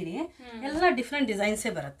ತೆಗಿತೀನಿ ಎಲ್ಲ ಡಿಫ್ರೆಂಟ್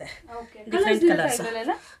ಡಿಸೈನ್ಸೇ ಬರುತ್ತೆ, ಡಿಫ್ರೆಂಟ್ ಕಲರ್ಸ್.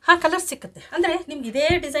 ಹಾಂ, ಕಲರ್ಸ್ ಸಿಕ್ಕುತ್ತೆ. ಅಂದರೆ ನಿಮ್ಗೆ ಇದೇ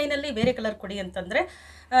ಡಿಸೈನಲ್ಲಿ ಬೇರೆ ಕಲರ್ ಕೊಡಿ ಅಂತಂದರೆ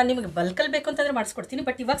ನಿಮ್ಗೆ ಬಲ್ಕಲ್ಲಿ ಬೇಕು ಅಂತಂದರೆ ಮಾಡಿಸ್ಕೊಡ್ತೀನಿ.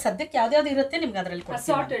 ಬಟ್ ಇವಾಗ ಸದ್ಯಕ್ಕೆ ಯಾವ್ದು ಇರುತ್ತೆ ನಿಮ್ಗೆ ಅದರಲ್ಲಿ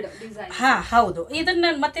ಕೊಡ್ತೀನಿ. ಹಾಂ, ಹೌದು. ಇದನ್ನು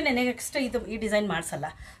ನಾನು ಮತ್ತೆ ನೆಕ್ಸ್ಟ್ ಈ ಡಿಸೈನ್ ಮಾಡಿಸಲ್ಲ,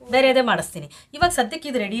 ಬೇರೆದೇ ಮಾಡಿಸ್ತೀನಿ. ಇವಾಗ ಸದ್ಯಕ್ಕೆ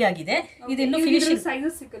ಇದು ರೆಡಿ ಆಗಿದೆ. ಇದು ಇನ್ನೂ ಫಿನಿಶಿಂಗ್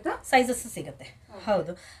ಸೈಜಸ್ ಸಿಗುತ್ತೆ.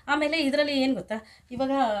 ಹೌದು. ಆಮೇಲೆ ಇದರಲ್ಲಿ ಏನು ಗೊತ್ತಾ,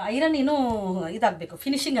 ಇವಾಗ ಐರನ್ ಇನ್ನೂ ಇದಾಗಬೇಕು,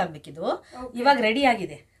 ಫಿನಿಶಿಂಗ್ ಆಗಬೇಕಿದು. ಇವಾಗ ರೆಡಿ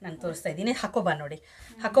ಆಗಿದೆ, ನಾನು ತೋರಿಸ್ತಾ ಇದ್ದೀನಿ. ಹಕೋಬಾ ನೋಡಿ,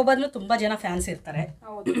 ಹಕೋಬಾದ್ನು ತುಂಬ ಜನ ಫ್ಯಾನ್ಸ್ ಇರ್ತಾರೆ.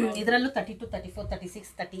 ಇದರಲ್ಲೂ 32, 34, 36,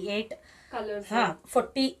 38, ಹಾಂ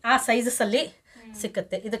 40 ಆ ಸೈಜಸ್ಸಲ್ಲಿ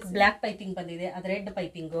ಸಿಕ್ಕತ್ತೆ. ಇದಕ್ಕೆ ಬ್ಲ್ಯಾಕ್ ಪೈಪಿಂಗ್ ಬಂದಿದೆ, ಅದು ರೆಡ್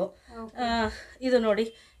ಪೈಪಿಂಗು. ಇದು ನೋಡಿ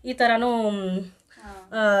ಈ ಥರನೂ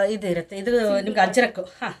ಇದು ಇರುತ್ತೆ. ಇದು ನಿಮ್ಗೆ ಅಜ್ರಕ್.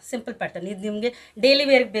 ಹಾಂ, ಸಿಂಪಲ್ ಪ್ಯಾಟರ್ನ್. ಇದು ನಿಮಗೆ ಡೈಲಿ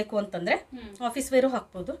ವೇರ್ಗೆ ಬೇಕು ಅಂತಂದರೆ ಆಫೀಸ್ ವೇರು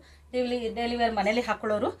ಹಾಕ್ಬೋದು, ಡೈಲಿ ವೇರ್ ಮನೇಲಿ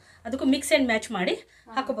ಹಾಕೊಳ್ಳೋರು ಅದಕ್ಕೂ ಮಿಕ್ಸ್ ಆ್ಯಂಡ್ ಮ್ಯಾಚ್ ಮಾಡಿ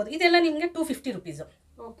ಹಾಕೋಬೋದು. ಇದೆಲ್ಲ ನಿಮಗೆ 250 ರುಪೀಸು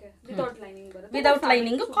ವಿದೌಟ್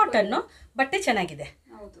ಲೈನಿಂಗು, ಕಾಟನ್ನು, ಬಟ್ಟೆ ಚೆನ್ನಾಗಿದೆ.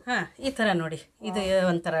 ಹಾಂ, ಈ ಥರ ನೋಡಿ, ಇದು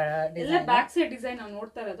ಒಂಥರ ಡಿಸೈನ್.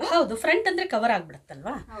 ಹೌದು, ಫ್ರಂಟ್ ಅಂದರೆ ಕವರ್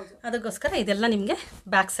ಆಗಿಬಿಡುತ್ತಲ್ವಾ, ಅದಕ್ಕೋಸ್ಕರ ಇದೆಲ್ಲ ನಿಮಗೆ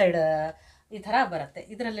ಬ್ಯಾಕ್ ಸೈಡ್ ಈ ಥರ ಬರುತ್ತೆ.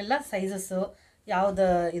 ಇದರಲ್ಲೆಲ್ಲ ಸೈಜಸ್ಸು ಯಾವ್ದು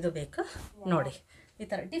ಇದು ಬೇಕು ನೋಡಿ, ಈ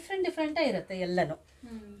ಥರ ಡಿಫ್ರೆಂಟೇ ಇರುತ್ತೆ ಎಲ್ಲನೂ.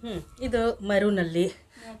 ಇದು ಮರೂನಲ್ಲಿ,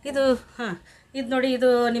 ಇದು ಹಾಂ, ಇದು ನೋಡಿ, ಇದು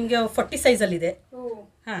ನಿಮಗೆ 40 ಸೈಜಲ್ಲಿದೆ.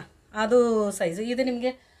 ಹಾಂ, ಅದು ಸೈಜು. ಇದು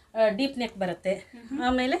ನಿಮಗೆ ಡೀಪ್ ನೆಕ್ ಬರುತ್ತೆ.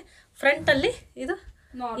 ಆಮೇಲೆ ಫ್ರಂಟಲ್ಲಿ ಇದು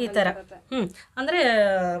ಈ ಥರ. ಅಂದರೆ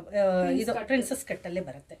ಇದು ಪ್ರಿನ್ಸಸ್ ಕಟ್ಟಲ್ಲೇ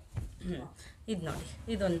ಬರುತ್ತೆ. ಇದು ನೋಡಿ,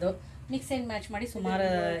 ಇದೊಂದು ಮಿಕ್ಸ್ ಆ್ಯಂಡ್ ಮ್ಯಾಚ್ ಮಾಡಿ ಸುಮಾರು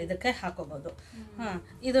ಇದಕ್ಕೆ ಹಾಕೋಬೋದು. ಹಾಂ,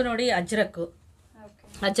 ಇದು ನೋಡಿ ಅಜ್ರಕ್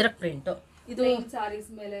ಪ್ರಿಂಟು. ಇದು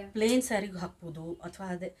ಪ್ಲೇನ್ ಸ್ಯಾರಿಗೂ ಹಾಕ್ಬೋದು, ಅಥವಾ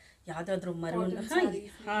ಅದೇ ಯಾವುದಾದ್ರೂ ಮರೂನ್.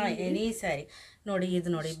 ಹಾಂ, ಎನಿ ಸ್ಯಾರಿ ನೋಡಿ. ಇದು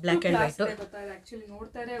ನೋಡಿ ಬ್ಲ್ಯಾಕ್ ಆ್ಯಂಡ್ ವೈಟು,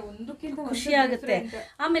 ಖುಷಿ ಆಗುತ್ತೆ.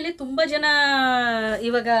 ಆಮೇಲೆ ತುಂಬ ಜನ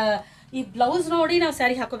ಇವಾಗ ಈ ಬ್ಲೌಸ್ ನೋಡಿ ನಾವು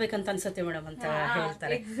ಸ್ಯಾರಿ ಹಾಕೋಬೇಕಂತ ಅನ್ಸುತ್ತೆ ಮೇಡಮ್ ಅಂತ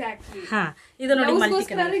ಹೇಳ್ತಾರೆ. ಹಾಂ, ಇದು ನೋಡಿ ಮಲ್ಟಿ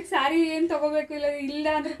ಕಲರ್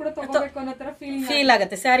ಫೀಲ್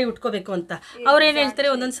ಆಗುತ್ತೆ, ಸ್ಯಾರಿ ಉಟ್ಕೋಬೇಕು ಅಂತ. ಅವ್ರು ಏನು ಹೇಳ್ತಾರೆ,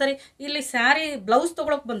 ಒಂದೊಂದ್ಸರಿ ಇಲ್ಲಿ ಸ್ಯಾರಿ ಬ್ಲೌಸ್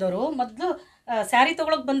ತೊಗೊಳಕ್ ಬಂದವರು ಸ್ಯಾರಿ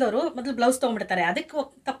ತೊಗೊಳಕ್ ಬಂದವರು ಮೊದಲು ಬ್ಲೌಸ್ ತೊಗೊಂಡ್ಬಿಡ್ತಾರೆ. ಅದಕ್ಕೆ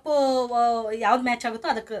ತಪ್ಪು ಯಾವ್ದು ಮ್ಯಾಚ್ ಆಗುತ್ತೋ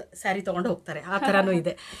ಅದಕ್ಕೆ ಸ್ಯಾರಿ ತೊಗೊಂಡು ಹೋಗ್ತಾರೆ. ಆ ಥರನೂ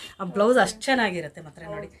ಇದೆ. ಆ ಬ್ಲೌಸ್ ಅಷ್ಟು ಚೆನ್ನಾಗಿರುತ್ತೆ ಮಾತ್ರ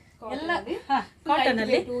ನೋಡಿ. ಎಲ್ಲ ಕಾಟನ್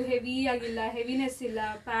ಅಲ್ಲಿ ಹೆವಿ ಆಗಿಲ್ಲ, ಹೆವಿನೆಸ್ ಇಲ್ಲ,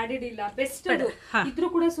 ಪ್ಯಾಡೆಡ್ ಇಲ್ಲ, ಬೆಸ್ಟ್ ಅದು. ಇದ್ರೂ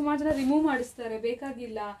ಕೂಡ ಸುಮಾರು ಜನ ರಿಮೂವ್ ಮಾಡಿಸ್ತಾರೆ,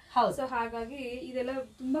 ಬೇಕಾಗಿಲ್ಲ. ಸೊ ಹಾಗಾಗಿ ಇದೆಲ್ಲ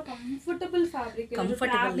ತುಂಬಾ ಕಂಫರ್ಟಬಲ್ ಫ್ಯಾಬ್ರಿಕ್,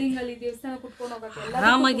 ಟ್ರಾವೆಲಿಂಗ್ ಅಲ್ಲಿ ದೇವಸ್ಥಾನ ಕುಟ್ಕೊಂಡು ಹೋಗಕ್ಕೆ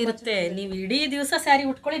ಆರಾಮಾಗಿರುತ್ತೆ. ನೀವು ಇಡೀ ದಿವಸ ಸ್ಯಾರಿ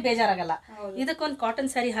ಉಟ್ಕೊಳ್ಳಿ, ಬೇಜಾರಾಗಲ್ಲ. ಇದಕ್ಕೊಂದು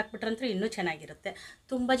ಕಾಟನ್ ಸ್ಯಾರಿ ಹಾಕ್ಬಿಟ್ರಂತೂ ಇನ್ನೂ ಚೆನ್ನಾಗಿರುತ್ತೆ.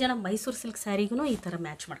 ತುಂಬಾ ಜನ ಮೈಸೂರು ಸಿಲ್ಕ್ ಸ್ಯಾರಿಗೂ ಈ ತರ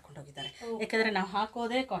ಮ್ಯಾಚ್ ಮಾಡ್ಕೊಂಡು ಹೋಗಿದ್ದಾರೆ. ಯಾಕಂದ್ರೆ ನಾವು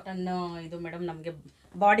ಹಾಕೋದೇ ಕಾಟನ್ ಇದು ಮೇಡಮ್, ನಮಗೆ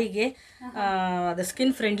ಬಾಡಿಗೆ ಅದು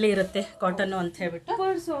ಸ್ಕಿನ್ ಫ್ರೆಂಡ್ಲಿ ಇರುತ್ತೆ ಕಾಟನ್ನು ಅಂತ ಹೇಳ್ಬಿಟ್ಟು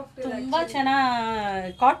ತುಂಬ ಚೆನ್ನಾಗಿ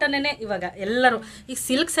ಕಾಟನ್ನೇ ಇವಾಗ ಎಲ್ಲರೂ. ಈಗ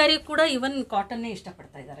ಸಿಲ್ಕ್ ಸ್ಯಾರಿ ಕೂಡ ಇವನ್ ಕಾಟನ್ನೇ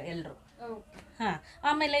ಇಷ್ಟಪಡ್ತಾ ಇದ್ದಾರೆ ಎಲ್ಲರೂ. ಹಾಂ,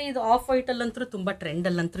 ಆಮೇಲೆ ಇದು ಆಫ್ ವೈಟಲ್ಲಂತೂ ತುಂಬ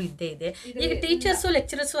ಟ್ರೆಂಡಲ್ಲಂತೂ ಇದ್ದೇ ಇದೆ. ಈಗ ಟೀಚರ್ಸು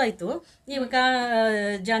ಲೆಕ್ಚರರ್ಸು ಆಯಿತು. ಇವಾಗ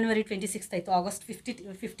January 26 ಆಯಿತು, August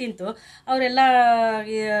 15 ಅವರೆಲ್ಲ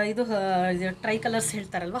ಇದು ಟ್ರೈ ಕಲರ್ಸ್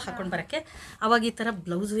ಹೇಳ್ತಾರಲ್ವ ಹಾಕೊಂಡು ಬರೋಕ್ಕೆ, ಅವಾಗ ಈ ಥರ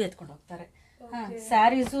ಬ್ಲೌಸು ಎತ್ಕೊಂಡು ಹೋಗ್ತಾರೆ. ಹಾಂ,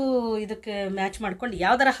 ಸ್ಯಾರೀಸು ಇದಕ್ಕೆ ಮ್ಯಾಚ್ ಮಾಡ್ಕೊಂಡು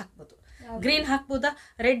ಯಾವ್ದಾರ ಹಾಕ್ಬೋದು. ಗ್ರೀನ್ ಹಾಕ್ಬೋದಾ,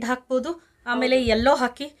 ರೆಡ್ ಹಾಕ್ಬೋದು, ಆಮೇಲೆ ಯೆಲ್ಲೋ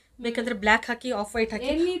ಹಾಕಿ, ಬೇಕಂದ್ರೆ ಬ್ಲ್ಯಾಕ್ ಹಾಕಿ, ಆಫ್ ವೈಟ್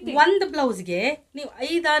ಹಾಕಿ, ಒಂದು ಬ್ಲೌಸ್ಗೆ ನೀವು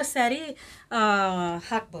 5-6 ಸ್ಯಾರಿ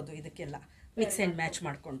ಹಾಕ್ಬೋದು. ಇದಕ್ಕೆಲ್ಲ ಮಿಕ್ಸ್ ಆ್ಯಂಡ್ ಮ್ಯಾಚ್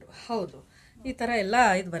ಮಾಡಿಕೊಂಡು. ಹೌದು, ಈ ಥರ ಎಲ್ಲ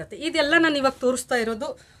ಇದು ಬರುತ್ತೆ. ಇದೆಲ್ಲ ನಾನು ಇವಾಗ ತೋರಿಸ್ತಾ ಇರೋದು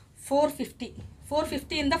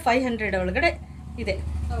 450ಇಂದ 500 ಒಳಗಡೆ ಇದೆ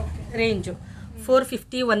ರೇಂಜು.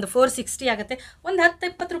 450, ಒಂದು 460 ಆಗುತ್ತೆ. ಒಂದು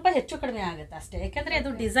 10-20 ರೂಪಾಯಿ ಹೆಚ್ಚು ಕಡಿಮೆ ಆಗುತ್ತೆ ಅಷ್ಟೇ. ಯಾಕಂದರೆ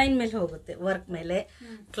ಅದು ಡಿಸೈನ್ ಮೇಲೆ ಹೋಗುತ್ತೆ, ವರ್ಕ್ ಮೇಲೆ.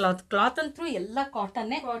 ಕ್ಲಾತ್ ಅಂತೂ ಎಲ್ಲ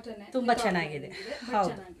ಕಾಟನ್ನೇ, ತುಂಬ ಚೆನ್ನಾಗಿದೆ.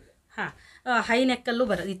 ಹೌದು. ಹಾಂ, ಹೈ ನೆಕ್ಕಲ್ಲೂ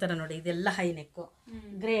ಈ ಥರ ನೋಡಿ, ಇದೆಲ್ಲ high neck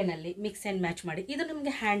ಗ್ರೇನಲ್ಲಿ mix and match ಮಾಡಿ. ಇದು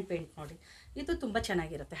ನಿಮಗೆ ಹ್ಯಾಂಡ್ ಪೇಂಟ್ ನೋಡಿ, ಇದು ತುಂಬ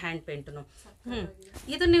ಚೆನ್ನಾಗಿರುತ್ತೆ ಹ್ಯಾಂಡ್ ಪೇಂಟು.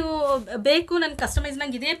 ಇದು ನೀವು ಬೇಕು ನನ್ನ ಕಸ್ಟಮೈಸ್,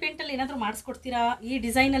 ನಂಗೆ ಇದೇ ಪೇಂಟಲ್ಲಿ ಏನಾದರೂ ಮಾಡಿಸ್ಕೊಡ್ತೀರಾ, ಈ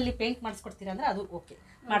ಡಿಸೈನಲ್ಲಿ ಪೇಂಟ್ ಮಾಡಿಸ್ಕೊಡ್ತೀರಾ ಅಂದರೆ ಅದು ಓಕೆ,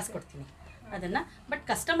 ಮಾಡಿಸ್ಕೊಡ್ತೀನಿ ಅದನ್ನು. ಬಟ್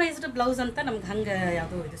ಕಸ್ಟಮೈಸ್ಡ್ ಬ್ಲೌಸ್ ಅಂತ ನಮ್ಗೆ ಹಂಗೆ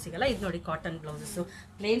ಯಾವುದೂ ಇದು ಸಿಗಲ್ಲ. ಇದು ನೋಡಿ cotton blouses,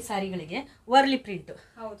 plane ಸ್ಯಾರಿಗಳಿಗೆ Warli print,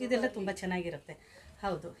 ಇದೆಲ್ಲ ತುಂಬ ಚೆನ್ನಾಗಿರುತ್ತೆ.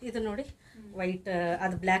 ಹೌದು, ಇದು ನೋಡಿ ವೈಟ್,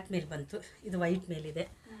 ಅದು ಬ್ಲ್ಯಾಕ್ ಮೇಲೆ ಬಂತು, ಇದು ವೈಟ್ ಮೇಲಿದೆ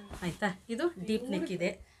ಆಯಿತಾ. ಇದು ಡೀಪ್ ನೆಕ್ ಇದೆ,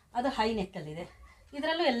 ಅದು ಹೈ ನೆಕ್ಕಲ್ಲಿದೆ.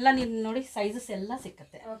 ಇದರಲ್ಲೂ ಎಲ್ಲ ನೀವು ನೋಡಿ ಸೈಜಸ್ ಎಲ್ಲ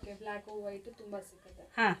ಸಿಕ್ಕತ್ತೆ. ಓಕೆ, ಬ್ಲ್ಯಾಕ್ ವೈಟ್ ತುಂಬ ಸಿಕ್ಕತ್ತೆ.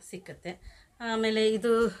 ಹಾಂ ಸಿಕ್ಕತ್ತೆ. ಆಮೇಲೆ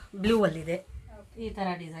ಇದು ಬ್ಲೂ ಅಲ್ಲಿದೆ ಈ ಥರ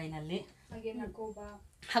ಡಿಸೈನಲ್ಲಿ.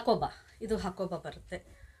 ಹಕೋಬಾ, ಇದು ಹಕೋಬಾ ಬರುತ್ತೆ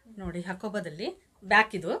ನೋಡಿ. ಹಕೋಬಾದಲ್ಲಿ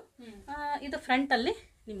ಬ್ಯಾಕ್ ಇದು ಫ್ರಂಟಲ್ಲಿ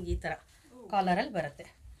ನಿಮ್ಗೆ ಈ ಥರ ಕಾಲರಲ್ಲಿ ಬರುತ್ತೆ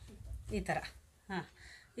ಈ ಥರ. ಹಾಂ,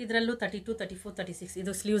 ಇದರಲ್ಲೂ 32, 34, 36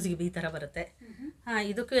 ಇದು ಸ್ಲೀವ್ಸ್ಗೆ ಈ ಥರ ಬರುತ್ತೆ. ಹಾಂ,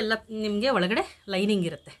 ಇದಕ್ಕೂ ಎಲ್ಲ ನಿಮಗೆ ಒಳಗಡೆ ಲೈನಿಂಗ್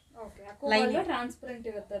ಇರುತ್ತೆ. ಟ್ರಾನ್ಸ್ಪರೆಂಟ್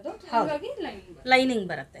ಇರುತ್ತೆ ಅದು, ಲೈನಿಂಗ್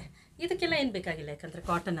ಬರುತ್ತೆ. ಇದಕ್ಕೆಲ್ಲ ಏನು ಬೇಕಾಗಿಲ್ಲ, ಯಾಕಂದರೆ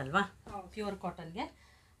ಕಾಟನ್ ಅಲ್ವಾ, ಪ್ಯೂರ್ ಕಾಟನ್ಗೆ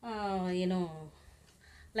ಏನು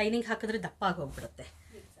ಲೈನಿಂಗ್ ಹಾಕಿದ್ರೆ ದಪ್ಪ ಆಗೋಗ್ಬಿಡುತ್ತೆ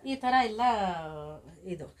ಈ ಥರ ಎಲ್ಲ.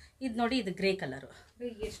 ಇದು ನೋಡಿ, ಇದು ಗ್ರೇ ಕಲರು.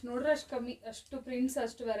 ಎಷ್ಟು ನೋಡ್ರೆ ಅಷ್ಟು ಕಮ್ಮಿ, ಅಷ್ಟು ಪ್ರಿಂಟ್ಸ್,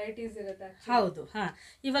 ಅಷ್ಟು ವೆರೈಟೀಸ್ ಇರುತ್ತೆ. ಹೌದು. ಹಾಂ,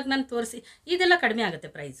 ಇವಾಗ ನಾನು ತೋರಿಸಿ ಇದೆಲ್ಲ ಕಡಿಮೆ ಆಗುತ್ತೆ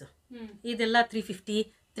ಪ್ರೈಸು. ಇದೆಲ್ಲ 350,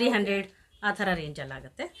 300 ಆ ಥರ ರೇಂಜಲ್ಲಿ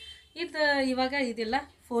ಆಗುತ್ತೆ. ಇದು ಇವಾಗ ಇದೆಲ್ಲ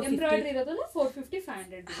 450,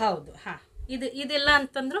 500. ಹೌದು. ಹಾಂ, ಇದೆಲ್ಲ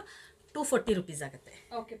ಅಂತಂದ್ರು 240 ರೂಪೀಸ್ ಆಗುತ್ತೆ.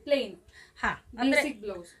 Okay, plane. ಹಾಂ, ಅಂದರೆ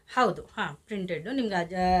ಹೌದು. ಹಾಂ, ಪ್ರಿಂಟೆಡ್ ನಿಮ್ಗೆ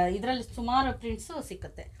ಇದರಲ್ಲಿ ಸುಮಾರು ಪ್ರಿಂಟ್ಸು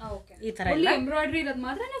ಸಿಕ್ಕತ್ತೆ ಈ ಥರ ಎಲ್ಲ. ಎಂಬ್ರಾಯ್ಡ್ರಿ ಇರೋದು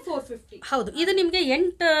ಮಾತ್ರ 450. ಹೌದು, ಇದು ನಿಮಗೆ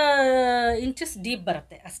 8 ಇಂಚಸ್ ಡೀಪ್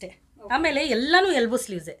ಬರುತ್ತೆ ಅಷ್ಟೇ. ಆಮೇಲೆ ಎಲ್ಲನೂ ಎಲ್ಬೋ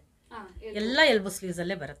ಸ್ಲೀವ್ಸೇ, ಎಲ್ಲ ಎಲ್ಬೋ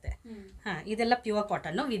ಸ್ಲೀವ್ಸಲ್ಲೇ ಬರುತ್ತೆ. ಹಾಂ, ಇದೆಲ್ಲ ಪ್ಯೂರ್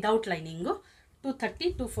ಕಾಟನ್ನು ವಿದೌಟ್ ಲೈನಿಂಗು. 230,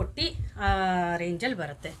 240 ರೇಂಜಲ್ಲಿ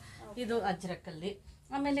ಬರುತ್ತೆ. ಇದು ಅಜ್ರಕ್ಕಲ್ಲಿ.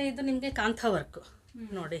 ಆಮೇಲೆ ಇದು ನಿಮಗೆ ಕಾಂಥ ವರ್ಕು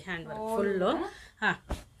ನೋಡಿ, ಹ್ಯಾಂಡ್ ವರ್ಕ್ ಫುಲ್ಲು. ಹಾಂ,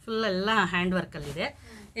 ಫುಲ್ ಎಲ್ಲ ಹ್ಯಾಂಡ್ ವರ್ಕಲ್ಲಿದೆ.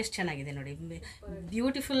 ಎಷ್ಟು ಚೆನ್ನಾಗಿದೆ ನೋಡಿ,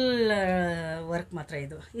 ಬ್ಯೂಟಿಫುಲ್ ವರ್ಕ್ ಮಾತ್ರ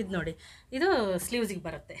ಇದು. ಇದು ನೋಡಿ, ಇದು ಸ್ಲೀವ್ಸಿಗೆ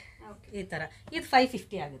ಬರುತ್ತೆ ಈ ಥರ. ಇದು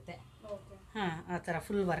 550 ಆಗುತ್ತೆ. ಹಾಂ, ಆ ಥರ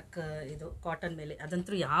ಫುಲ್ ವರ್ಕ್ ಇದು ಕಾಟನ್ ಮೇಲೆ.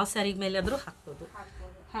 ಅದಂತೂ ಯಾವ ಸ್ಯಾರಿ ಮೇಲೆ ಆದರೂ ಹಾಕ್ಬೋದು.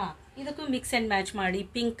 ಹಾಂ, ಇದಕ್ಕೂ ಮಿಕ್ಸ್ ಆ್ಯಂಡ್ ಮ್ಯಾಚ್ ಮಾಡಿ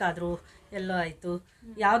ಪಿಂಕ್ ಆದರೂ ಎಲ್ಲೋ ಆಯಿತು,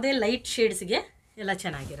 ಯಾವುದೇ ಲೈಟ್ ಶೇಡ್ಸ್ಗೆ ಎಲ್ಲ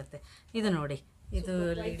ಚೆನ್ನಾಗಿರುತ್ತೆ. ಇದು ನೋಡಿ, ಇದು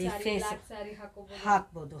ಲೇಡಿ ಫೇಸ್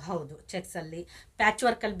ಹಾಕ್ಬೋದು. ಹೌದು, ಚೆಕ್ಸಲ್ಲಿ ಪ್ಯಾಚ್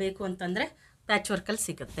ವರ್ಕಲ್ಲಿ ಬೇಕು ಅಂತಂದರೆ ಪ್ಯಾಚ್ ವರ್ಕಲ್ಲಿ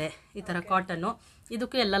ಸಿಗುತ್ತೆ ಈ ಥರ ಕಾಟನ್ನು.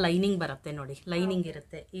 ಇದಕ್ಕೂ ಎಲ್ಲ ಲೈನಿಂಗ್ ಬರುತ್ತೆ ನೋಡಿ, ಲೈನಿಂಗ್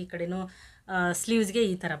ಇರುತ್ತೆ. ಈ ಕಡೆನೂ ಸ್ಲೀವ್ಸ್ಗೆ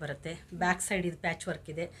ಈ ಥರ ಬರುತ್ತೆ. ಬ್ಯಾಕ್ ಸೈಡ್ ಇದು ಪ್ಯಾಚ್ ವರ್ಕ್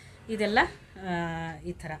ಇದೆ. ಇದೆಲ್ಲ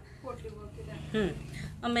ಈ ಥರ.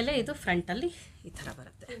 ಆಮೇಲೆ ಇದು ಫ್ರಂಟಲ್ಲಿ ಈ ಥರ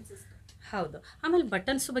ಬರುತ್ತೆ. ಹೌದು. ಆಮೇಲೆ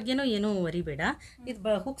ಬಟನ್ಸು ಬಗ್ಗೆನೂ ಏನೂ ವರಿಬೇಡ.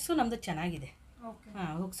 ಇದು ಹುಕ್ಸು ನಮ್ಮದು ಚೆನ್ನಾಗಿದೆ.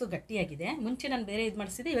 ಹಾಂ, ಹುಕ್ಸು ಗಟ್ಟಿಯಾಗಿದೆ. ಮುಂಚೆ ನಾನು ಬೇರೆ ಇದು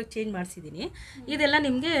ಮಾಡಿಸಿದೆ, ಇವಾಗ ಚೇಂಜ್ ಮಾಡಿಸಿದ್ದೀನಿ. ಇದೆಲ್ಲ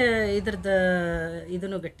ನಿಮಗೆ ಇದ್ರದ್ದು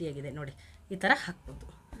ಇದೂ ಗಟ್ಟಿಯಾಗಿದೆ ನೋಡಿ, ಈ ಥರ ಹಾಕ್ಬೋದು.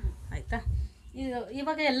 ಆಯಿತಾ?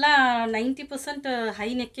 ಇವಾಗ ಎಲ್ಲ 90% ಹೈ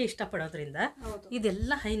ನೆಕ್ಕೆ ಇಷ್ಟಪಡೋದ್ರಿಂದ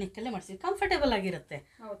ಇದೆಲ್ಲ ಹೈ ನೆಕ್ಕಲ್ಲೇ ಮಾಡಿಸಿ ಕಂಫರ್ಟೇಬಲ್ ಆಗಿರುತ್ತೆ.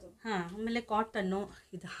 ಹಾಂ, ಆಮೇಲೆ ಕಾಟನ್ನು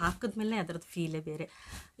ಇದು ಹಾಕಿದ್ಮೇಲೆ ಅದರದ್ದು ಫೀಲೇ ಬೇರೆ.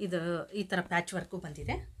 ಇದು ಈ ಥರ ಪ್ಯಾಚ್ ವರ್ಕು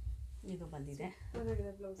ಬಂದಿದೆ, ಇದು ಬಂದಿದೆ.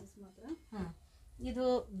 ಹಾಂ, ಇದು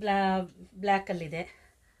ಬ್ಲ್ಯಾಕಲ್ಲಿದೆ.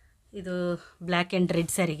 ಇದು ಬ್ಲ್ಯಾಕ್ ಆ್ಯಂಡ್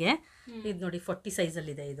ರೆಡ್ ಸ್ಯಾರಿಗೆ. ಇದು ನೋಡಿ 40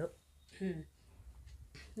 ಸೈಜಲ್ಲಿದೆ ಇದು.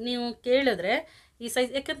 ನೀವು ಕೇಳಿದ್ರೆ ಈ ಸೈಜ್,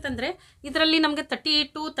 ಯಾಕಂತಂದರೆ ಇದರಲ್ಲಿ ನಮಗೆ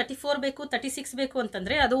 32, 34 ಬೇಕು, 36 ಬೇಕು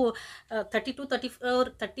ಅಂತಂದರೆ ಅದು 32,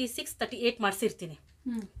 34, 36, 38 ಮಾಡಿಸಿರ್ತೀನಿ.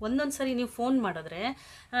 ಒಂದೊಂದು ಸರಿ ನೀವು ಫೋನ್ ಮಾಡಿದ್ರೆ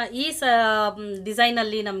ಈ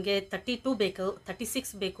ಡಿಸೈನಲ್ಲಿ ನಮಗೆ 32 ಬೇಕು,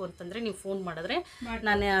 36 ಬೇಕು ಅಂತಂದರೆ ನೀವು ಫೋನ್ ಮಾಡಿದ್ರೆ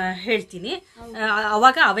ನಾನು ಹೇಳ್ತೀನಿ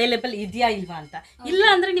ಅವಾಗ ಅವೈಲೇಬಲ್ ಇದೆಯಾ ಇಲ್ವಾ ಅಂತ. ಇಲ್ಲ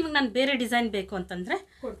ಅಂದರೆ ನಿಮಗೆ ನಾನು ಬೇರೆ ಡಿಸೈನ್ ಬೇಕು ಅಂತಂದರೆ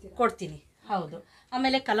ಕೊಡ್ತೀನಿ. ಹೌದು.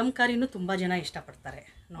 ಆಮೇಲೆ ಕಲಂಕಾರಿನೂ ತುಂಬ ಜನ ಇಷ್ಟಪಡ್ತಾರೆ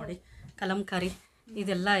ನೋಡಿ. ಕಲಂಕಾರಿ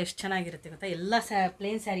ಇದೆಲ್ಲ ಎಷ್ಟು ಚೆನ್ನಾಗಿರುತ್ತೆ ಗೊತ್ತಾ, ಎಲ್ಲ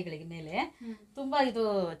ಪ್ಲೇನ್ ಸ್ಯಾರಿಗಳಿಗೆ ಮೇಲೆ ತುಂಬ ಇದು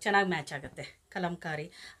ಚೆನ್ನಾಗಿ ಮ್ಯಾಚ್ ಆಗುತ್ತೆ ಕಲಂಕಾರಿ.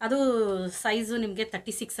 ಅದು ಸೈಜು ನಿಮಗೆ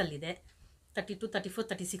 36ಅಲ್ಲಿದೆ, 32, 34,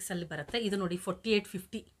 36ಅಲ್ಲಿ ಬರುತ್ತೆ. ಇದು ನೋಡಿ 48,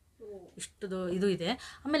 50 ಇಷ್ಟು ಇದು ಇದೆ.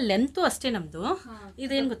 ಆಮೇಲೆ ಲೆಂತು ಅಷ್ಟೇ ನಮ್ಮದು.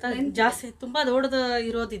 ಇದೇನು ಗೊತ್ತಾ, ಜಾಸ್ತಿ ತುಂಬ ದೊಡ್ಡದು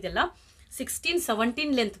ಇರೋದಿದೆಲ್ಲ 16,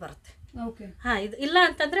 17 ಲೆಂತ್ ಬರುತ್ತೆ. ಹಾಂ, ಇದು ಇಲ್ಲ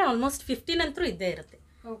ಅಂತಂದರೆ ಆಲ್ಮೋಸ್ಟ್ 15 ಅಂತೂ ಇದ್ದೇ ಇರುತ್ತೆ.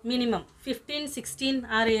 ಮಿನಿಮಮ್ 15,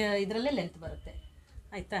 16 ಇದರಲ್ಲೇ ಲೆಂತ್ ಬರುತ್ತೆ.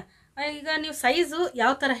 ಆಯಿತಾ? ಈಗ ನೀವು ಸೈಜು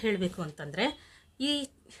ಯಾವ ಥರ ಹೇಳಬೇಕು ಅಂತಂದರೆ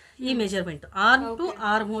ಈ measurement arm to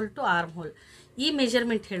arm whole to arm hole, ಈ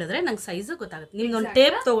ಮೆಜರ್ಮೆಂಟ್ ಹೇಳಿದ್ರೆ ನಂಗೆ ಸೈಜು ಗೊತ್ತಾಗುತ್ತೆ. ನಿಮ್ಗೆ ಒಂದು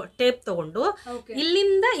ಟೇಪ್ ತೊಗೊಂಡು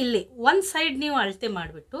ಇಲ್ಲಿಂದ ಇಲ್ಲಿ ಒಂದು ಸೈಡ್ ನೀವು ಅಳತೆ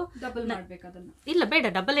ಮಾಡಿಬಿಟ್ಟು, ಇಲ್ಲ ಬೇಡ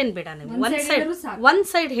ಡಬಲ್ ಏನು ಬೇಡ, ನೀವು ಒಂದು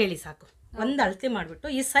ಸೈಡ್ ಹೇಳಿ ಸಾಕು. ಒಂದು ಅಳತೆ ಮಾಡಿಬಿಟ್ಟು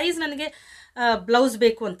ಈ ಸೈಜ್ ನನಗೆ ಬ್ಲೌಸ್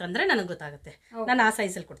ಬೇಕು ಅಂತಂದರೆ ನನಗೆ ಗೊತ್ತಾಗುತ್ತೆ, ನಾನು ಆ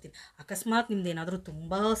ಸೈಜಲ್ಲಿ ಕೊಡ್ತೀನಿ. ಅಕಸ್ಮಾತ್ ನಿಮ್ದು ಏನಾದರೂ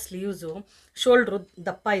ತುಂಬ ಸ್ಲೀವ್ಸು ಶೋಲ್ಡ್ರು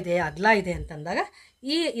ದಪ್ಪ ಇದೆ, ಅಗಲ ಇದೆ ಅಂತಂದಾಗ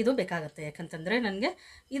ಇದು ಬೇಕಾಗುತ್ತೆ. ಯಾಕಂತಂದರೆ ನನಗೆ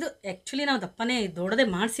ಇದು ಆ್ಯಕ್ಚುಲಿ ನಾವು ದಪ್ಪನೇ ದೊಡ್ಡದೇ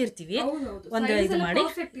ಮಾಡಿಸಿರ್ತೀವಿ, ಒಂದು ಇದು ಮಾಡಿ.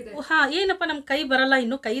 ಹಾಂ, ಏನಪ್ಪ ನಮ್ಮ ಕೈ ಬರಲ್ಲ,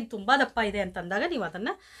 ಇನ್ನು ಕೈ ತುಂಬ ದಪ್ಪ ಇದೆ ಅಂತಂದಾಗ ನೀವು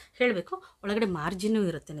ಅದನ್ನು ಹೇಳಬೇಕು. ಒಳಗಡೆ ಮಾರ್ಜಿನೂ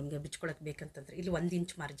ಇರುತ್ತೆ ನಿಮಗೆ ಬಿಚ್ಕೊಳಕ್ಕೆ ಬೇಕಂತಂದರೆ. ಇಲ್ಲಿ 1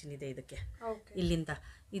 ಇಂಚ್ ಮಾರ್ಜಿನ್ ಇದೆ ಇದಕ್ಕೆ, ಇಲ್ಲಿಂದ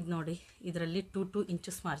ಇದು ನೋಡಿ, ಇದರಲ್ಲಿ 2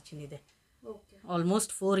 ಇಂಚಸ್ ಮಾರ್ಜಿನ್ ಇದೆ.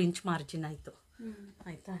 ಆಲ್ಮೋಸ್ಟ್ 4 ಇಂಚ್ ಮಾರ್ಜಿನ್ ಆಯಿತು.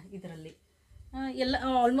 ಆಯಿತಾ? ಇದರಲ್ಲಿ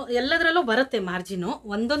ಎಲ್ಲದರಲ್ಲೂ ಬರುತ್ತೆ ಮಾರ್ಜಿನು,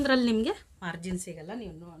 ಒಂದೊಂದರಲ್ಲಿ ನಿಮಗೆ ಮಾರ್ಜಿನ್ ಸಿಗಲ್ಲ.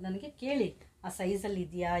 ನೀವು ನನಗೆ ಕೇಳಿ ಆ ಸೈಜಲ್ಲಿ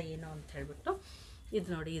ಇದೆಯಾ ಏನೋ ಅಂತ ಹೇಳ್ಬಿಟ್ಟು. ಇದು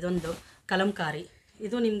ನೋಡಿ, ಇದೊಂದು ಕಲಂಕಾರಿ.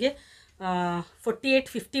 ಇದು ನಿಮಗೆ 48,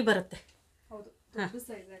 50 ಬರುತ್ತೆ.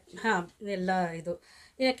 ಹಾಂ ಎಲ್ಲ ಇದು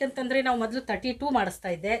ಯಾಕೆಂತಂದರೆ ನಾವು ಮೊದಲು 32 ಮಾಡಿಸ್ತಾ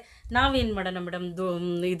ಇದ್ದೆ. ನಾವೇನು ಮಾಡೋಣ ಮೇಡಮ್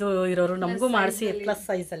ಇದು ಇರೋರು ನಮಗೂ ಮಾಡಿಸಿ ಪ್ಲಸ್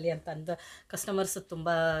ಸೈಜಲ್ಲಿ ಅಂತ ಅಂದು ಕಸ್ಟಮರ್ಸ್ ತುಂಬ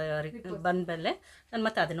ಬಂದಮೇಲೆ ನಾನು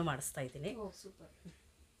ಮತ್ತೆ ಅದನ್ನು ಮಾಡಿಸ್ತಾ ಇದ್ದೀನಿ.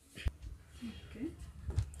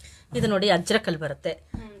 ಇದು ನೋಡಿ ಅಜ್ರಕಲ್ ಬರುತ್ತೆ.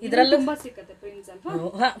 ಇದರಲ್ಲೂ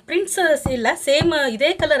ಪ್ರಿಂಟ್ಸ್ ಇಲ್ಲ, ಸೇಮ್ ಇದೇ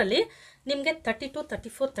ಕಲರಲ್ಲಿ ನಿಮಗೆ 32,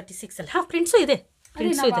 34, 36 ಅಲ್ಲಿ ಪ್ರಿಂಟ್ಸು ಇದೆ.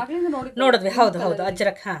 ಪ್ರಿಂಟ್ಸು ಇದೆ ನೋಡಿದ್ವಿ. ಹೌದು ಹೌದು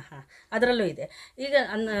ಅಜ್ರಕ್. ಅದರಲ್ಲೂ ಇದೆ. ಈಗ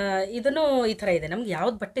ಇದನ್ನು ಈ ಥರ ಇದೆ. ನಮ್ಗೆ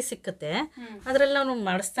ಯಾವ್ದು ಬಟ್ಟೆ ಸಿಕ್ಕುತ್ತೆ ಅದರಲ್ಲಿ ನಾವು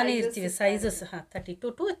ಮಾಡಿಸ್ತಾನೆ ಇರ್ತೀವಿ. ಸೈಜಸ್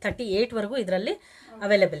 32 to 38ವರೆಗೂ ಇದರಲ್ಲಿ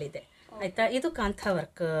ಅವೈಲೇಬಲ್ ಇದೆ ಆಯಿತಾ. ಇದು ಕಾಂತಾ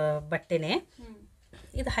ವರ್ಕ್ ಬಟ್ಟೆನೇ.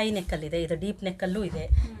 ಇದು ಹೈ ನೆಕ್ಕಲ್ಲಿದೆ, ಇದು ಡೀಪ್ ನೆಕ್ಕಲ್ಲೂ ಇದೆ,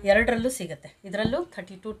 ಎರಡರಲ್ಲೂ ಸಿಗುತ್ತೆ. ಇದರಲ್ಲೂ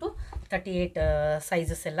 32 to 38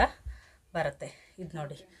 ಸೈಜಸ್ ಎಲ್ಲ ಬರುತ್ತೆ. ಇದು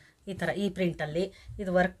ನೋಡಿ ಈ ಥರ ಈ ಪ್ರಿಂಟಲ್ಲಿ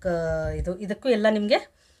ಇದು ವರ್ಕ್. ಇದಕ್ಕೂ ಎಲ್ಲ ನಿಮಗೆ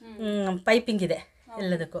ಪೈಪಿಂಗ್ ಇದೆ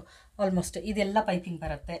ಎಲ್ಲದಕ್ಕೂ ಆಲ್ಮೋಸ್ಟ್. ಇದೆಲ್ಲ ಪೈಪಿಂಗ್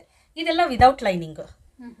ಬರುತ್ತೆ. ಇದೆಲ್ಲ ವಿದೌಟ್ ಲೈನಿಂಗು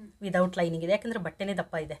ಇದೆ, ಯಾಕಂದರೆ ಬಟ್ಟೆನೇ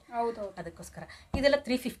ದಪ್ಪ ಇದೆ ಅದಕ್ಕೋಸ್ಕರ. ಇದೆಲ್ಲ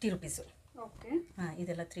 350 ರುಪೀಸು.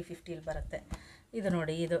 ಇದೆಲ್ಲ 350 ಬರುತ್ತೆ. ಇದು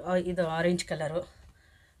ನೋಡಿ ಇದು ಆರೆಂಜ್ ಕಲರು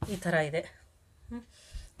ಈ ಥರ ಇದೆ.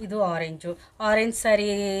 ಇದು ಆರೆಂಜ್ ಸ್ಯಾರಿ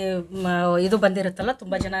ಇದು ಬಂದಿರುತ್ತಲ್ಲ,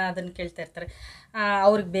 ತುಂಬ ಜನ ಅದನ್ನು ಕೇಳ್ತಾ ಇರ್ತಾರೆ.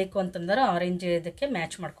 ಅವ್ರಿಗೆ ಬೇಕು ಅಂತಂದ್ರೆ ಆರೆಂಜ್ ಇದಕ್ಕೆ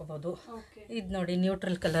ಮ್ಯಾಚ್ ಮಾಡ್ಕೋಬೋದು. ಇದು ನೋಡಿ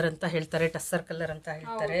ನ್ಯೂಟ್ರಲ್ ಕಲರ್ ಅಂತ ಹೇಳ್ತಾರೆ, ಟಸ್ಸರ್ ಕಲರ್ ಅಂತ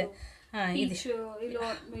ಹೇಳ್ತಾರೆ. ಇದು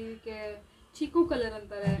ಚಿಕ್ಕು ಕಲರ್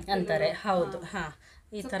ಅಂತಾರೆ. ಹೌದು.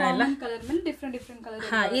 ಈ ಥರ ಎಲ್ಲ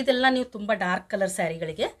ಇದೆಲ್ಲ ನೀವು ತುಂಬ ಡಾರ್ಕ್ ಕಲರ್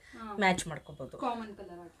ಸ್ಯಾರಿಗಳಿಗೆ ಮ್ಯಾಚ್ ಮಾಡ್ಕೋಬೋದು.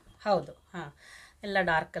 ಹೌದು. ಎಲ್ಲ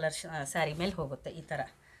ಡಾರ್ಕ್ ಕಲರ್ ಸ್ಯಾರಿ ಮೇಲೆ ಹೋಗುತ್ತೆ ಈ ಥರ.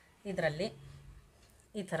 ಇದರಲ್ಲಿ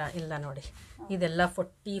ಈ ಥರ ಇಲ್ಲ ನೋಡಿ, ಇದೆಲ್ಲ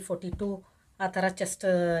 40, 42 ಆ ಥರ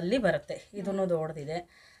ಚೆಸ್ಟಲ್ಲಿ ಬರುತ್ತೆ. ಇದೂ ದೊಡ್ಡದಿದೆ.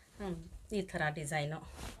 ಈ ಥರ ಡಿಸೈನು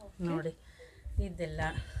ನೋಡಿ.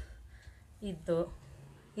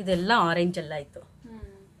 ಇದೆಲ್ಲ ಆರೆಂಜ್ ಎಲ್ಲ ಆಯಿತು.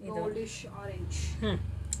 ಇದು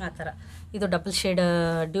ಆ ಥರ. ಇದು ಡಬಲ್ ಶೇಡ್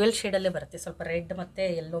ಡ್ಯುಯಲ್ ಶೇಡಲ್ಲೇ ಬರುತ್ತೆ. ಸ್ವಲ್ಪ ರೆಡ್ ಮತ್ತು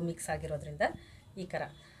ಯೆಲ್ಲೋ ಮಿಕ್ಸ್ ಆಗಿರೋದ್ರಿಂದ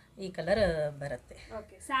ಈ ಕಲರ್ ಬರುತ್ತೆ.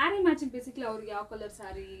 ಸ್ಯಾರಿ ಮ್ಯಾಚಿಂಗ್ ಬೇಸಿಕಲಿ ಅವ್ರಿಗೆ ಯಾವ ಕಲರ್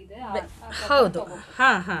ಸ್ಯಾರಿ ಇದೆ. ಹೌದು.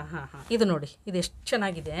 ಇದು ನೋಡಿ, ಇದು ಎಷ್ಟು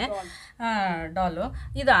ಚೆನ್ನಾಗಿದೆ ಡಾಲು.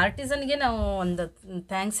 ಇದು ಆರ್ಟಿಸನ್ಗೆ ನಾವು ಒಂದು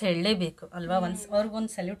ಥ್ಯಾಂಕ್ಸ್ ಹೇಳಲೇಬೇಕು ಅಲ್ವಾ.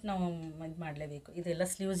 ಅವ್ರಿಗೊಂದು ಸಲ್ಯೂಟ್ ನಾವು ಇದು ಮಾಡಲೇಬೇಕು. ಇದೆಲ್ಲ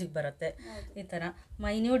ಸ್ಲೀವ್ಸಿಗೆ ಬರುತ್ತೆ ಈ ಥರ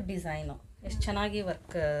ಮೈನ್ಯೂಟ್ ಡಿಸೈನು. ಎಷ್ಟು ಚೆನ್ನಾಗಿ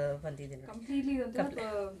ವರ್ಕ್ ಬಂದಿದೆ ನೋಡಿ.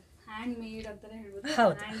 ಹ್ಯಾಂಡ್ ಮೇಡ್ ಅಂತಾನೆ ಹೇಳ್ಬೋದು.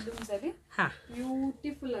 ಹೌದು. ಹ್ಯಾಂಡ್ಲೂಮ್ಸ್ ಅಲ್ಲಿ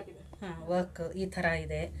ಬ್ಯೂಟಿಫುಲ್ ಆಗಿದೆ ವರ್ಕ್ ಈ ಥರ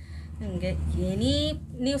ಇದೆ. ನಿಮಗೆ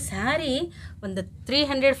ನೀವು ಸ್ಯಾರಿ ಒಂದು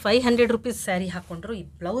 300-500 ರುಪೀಸ್ ಸ್ಯಾರಿ ಹಾಕ್ಕೊಂಡ್ರು ಈ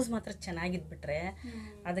ಬ್ಲೌಸ್ ಮಾತ್ರ ಚೆನ್ನಾಗಿದ್ಬಿಟ್ರೆ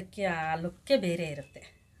ಅದಕ್ಕೆ ಆ ಲುಕ್ಕೇ ಬೇರೆ ಇರುತ್ತೆ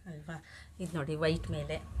ಅಲ್ವಾ. ಇದು ನೋಡಿ ವೈಟ್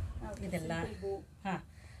ಮೇಲೆ ಇದೆಲ್ಲ.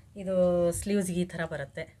 ಇದು ಸ್ಲೀವ್ಸ್ಗೆ ಈ ಥರ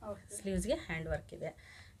ಬರುತ್ತೆ. ಸ್ಲೀವ್ಸ್ಗೆ ಹ್ಯಾಂಡ್ ವರ್ಕ್ ಇದೆ.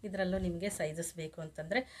 ಇದರಲ್ಲೂ ನಿಮಗೆ ಸೈಜಸ್ ಬೇಕು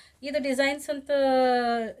ಅಂತಂದರೆ ಇದು ಡಿಸೈನ್ಸ್ ಅಂತ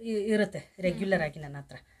ಇರುತ್ತೆ ರೆಗ್ಯುಲರ್ ಆಗಿ ನನ್ನ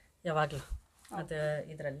ಹತ್ರ ಯಾವಾಗಲೂ. ಅದು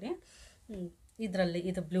ಇದರಲ್ಲಿ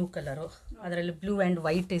ಇದು ಬ್ಲೂ ಕಲರು, ಅದರಲ್ಲಿ ಬ್ಲೂ ಆ್ಯಂಡ್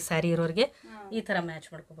ವೈಟ್ ಸ್ಯಾರಿ ಇರೋರಿಗೆ ಈ ಥರ ಮ್ಯಾಚ್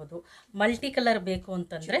ಮಾಡ್ಕೋಬೋದು. ಮಲ್ಟಿ ಕಲರ್ ಬೇಕು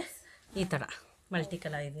ಅಂತಂದರೆ ಈ ಥರ ಮಲ್ಟಿ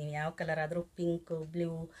ಕಲರ್ ಇದು ನೀವು ಯಾವ ಕಲರ್ ಆದರೂ ಪಿಂಕ್, ಬ್ಲೂ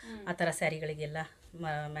ಆ ಥರ ಸ್ಯಾರಿಗಳಿಗೆಲ್ಲ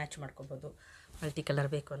ಮ್ಯಾಚ್ ಮಾಡ್ಕೋಬೋದು. ಮಲ್ಟಿ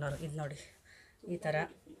ಕಲರ್ ಬೇಕು ಅನ್ನೋರು ಇದು ನೋಡಿ ಈ ಥರ.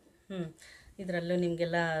 ಇದರಲ್ಲೂ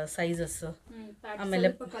ನಿಮಗೆಲ್ಲ ಸೈಜಸ್ಸು ಆಮೇಲೆ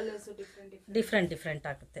ಡಿಫ್ರೆಂಟ್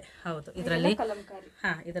ಆಗುತ್ತೆ. ಹೌದು. ಇದರಲ್ಲಿ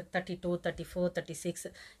ಇದರ 32, 34,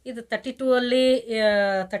 36. ಇದು 32ಅಲ್ಲಿ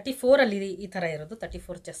 34ಅಲ್ಲಿ ಈ ಥರ ಇರೋದು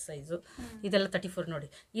 34 ಚೆಸ್ಟ್ ಸೈಜು. ಇದೆಲ್ಲ 34 ನೋಡಿ.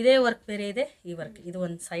 ಇದೇ ವರ್ಕ್ ಬೇರೆ ಇದೆ, ಈ ವರ್ಕ್ ಇದು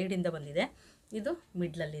ಒಂದು ಸೈಡಿಂದ ಬಂದಿದೆ, ಇದು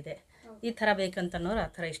ಮಿಡ್ಲಲ್ಲಿದೆ. ಈ ಥರ ಬೇಕಂತನೋರು ಆ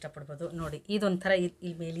ಥರ ಇಷ್ಟಪಡ್ಬೋದು ನೋಡಿ. ಇದೊಂಥರ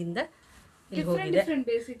ಇಲ್ಲಿ ಮೇಲಿಂದ ಇಲ್ಲಿ ಹೋಗಿದೆ.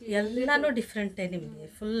 ಎಲ್ಲನೂ ಡಿಫ್ರೆಂಟೇ ನಿಮಗೆ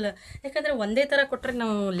ಫುಲ್. ಯಾಕಂದರೆ ಒಂದೇ ಥರ ಕೊಟ್ಟರೆ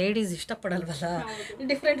ನಾವು ಲೇಡೀಸ್ ಇಷ್ಟಪಡಲ್ವಲ್ಲ.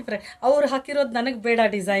 ಡಿಫ್ರೆಂಟ್ ಅವ್ರು ಹಾಕಿರೋದು ನನಗೆ ಬೇಡ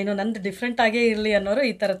ಡಿಸೈನು, ನಂದು ಡಿಫ್ರೆಂಟಾಗೇ ಇರಲಿ ಅನ್ನೋರು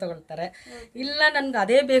ಈ ಥರ ತೊಗೊಳ್ತಾರೆ. ಇಲ್ಲ ನನಗೆ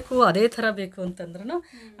ಅದೇ ಬೇಕು ಅದೇ ಥರ ಬೇಕು ಅಂತಂದ್ರೂ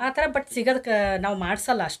ಆ ಥರ ಬಟ್ ಸಿಗೋದಕ್ಕೆ ನಾವು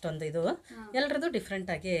ಮಾಡಿಸಲ್ಲ ಅಷ್ಟೊಂದು. ಇದು ಎಲ್ಲರದ್ದು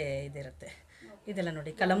ಡಿಫ್ರೆಂಟಾಗೇ ಇದಿರುತ್ತೆ. ಇದೆಲ್ಲ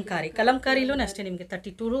ನೋಡಿ ಕಲಂಕಾರಿಲೂ ಅಷ್ಟೇ ನಿಮಗೆ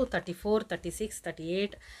 32, 34, 36,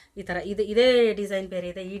 38 ಈ ಥರ. ಇದೇ ಡಿಸೈನ್ ಬೇರೆ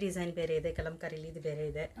ಇದೆ, ಈ ಡಿಸೈನ್ ಬೇರೆ ಇದೆ, ಕಲಂಕಾರಿಲಿ ಇದು ಬೇರೆ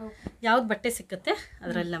ಇದೆ. ಯಾವ್ದು ಬಟ್ಟೆ ಸಿಕ್ಕುತ್ತೆ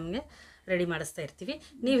ಅದರಲ್ಲಿ ನಮಗೆ ರೆಡಿ ಮಾಡಿಸ್ತಾ ಇರ್ತೀವಿ.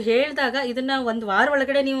 ನೀವು ಹೇಳಿದಾಗ ಇದನ್ನು ಒಂದು ವಾರ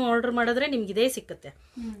ಒಳಗಡೆ ನೀವು ಆರ್ಡರ್ ಮಾಡಿದ್ರೆ ನಿಮ್ಗೆ ಇದೇ ಸಿಕ್ಕುತ್ತೆ.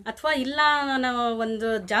 ಅಥವಾ ಇಲ್ಲ ನಾವು ಒಂದು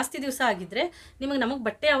ಜಾಸ್ತಿ ದಿವಸ ಆಗಿದ್ದರೆ ನಮಗೆ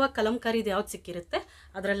ಬಟ್ಟೆ ಯಾವಾಗ ಕಲಂಕಾರಿದು ಯಾವ್ದು ಸಿಕ್ಕಿರುತ್ತೆ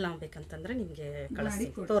ಅದರಲ್ಲಿ ನಾವು ಬೇಕಂತಂದರೆ ನಿಮಗೆ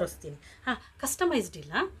ತೋರಿಸ್ತೀನಿ. ಕಸ್ಟಮೈಸ್ಡ್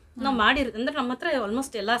ಇಲ್ಲ, ನಾವು ಅಂದರೆ ನಮ್ಮ ಹತ್ರ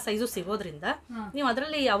ಆಲ್ಮೋಸ್ಟ್ ಎಲ್ಲ ಸೈಜು ಸಿಗೋದ್ರಿಂದ ನೀವು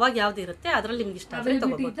ಅದರಲ್ಲಿ ಯಾವಾಗ ಯಾವ್ದು ಇರುತ್ತೆ ಅದರಲ್ಲಿ ನಿಮ್ಗೆ ಇಷ್ಟ ಆದರೆ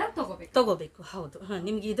ತಗೋಬೇಕು. ಹೌದು.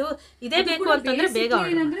 ನಿಮ್ಗೆ ಇದೇ ಬೇಕು ಅಂತಂದ್ರೆ ಬೇಗ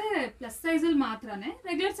ಪ್ಲಸ್ ಸೈಜಲ್ಲಿ ಮಾತ್ರನೇ,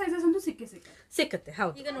 ರೆಗ್ಯುಲರ್ ಸೈಜಸ್ ಅಂತೂ ಸಿಕ್ಕುತ್ತೆ.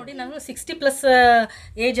 ಹೌದು. ಈಗ ನೋಡಿ ನಾನು 60+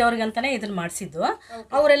 ಏಜ್ ಅವ್ರಿಗಂತಾನೆ ಇದನ್ನ ಮಾಡಿಸಿದ್ದು.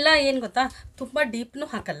 ಅವರೆಲ್ಲ ಏನು ಗೊತ್ತಾ, ತುಂಬಾ ಡೀಪ್ನು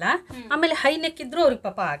ಹಾಕಲ್ಲ, ಆಮೇಲೆ ಹೈ ನೆಕ್ ಇದ್ರು ಅವ್ರಿಗೆ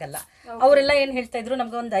ಪಾಪ ಆಗಲ್ಲ. ಅವರೆಲ್ಲ ಏನು ಹೇಳ್ತಾ ಇದ್ರು,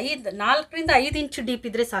 ನಮ್ಗೆ ಒಂದು 4 ರಿಂದ 5 ಇಂಚ್ ಡೀಪ್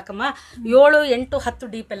ಇದ್ರೆ ಸಾಕಮ್ಮ, 7, 8,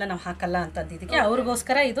 10 ಡೀಪ್ ಎಲ್ಲ ನಾವು ಹಾಕಲ್ಲ ಅಂತಂದಿದ್ದಕ್ಕೆ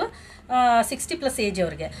ಅವ್ರಿಗೋಸ್ಕರ ಇದು ಇರೋದು 60+ ಏಜ್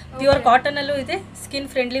ಅವ್ರಿಗೆ. ಪ್ಯೂರ್ ಕಾಟನಲ್ಲೂ ಇದೆ, ಸ್ಕಿನ್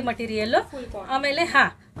ಫ್ರೆಂಡ್ಲಿ ಮಟೀರಿಯಲ್ಲು.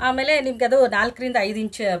 ಆಮೇಲೆ ನಿಮ್ಗೆ ಅದು 4 ಇಂದ 5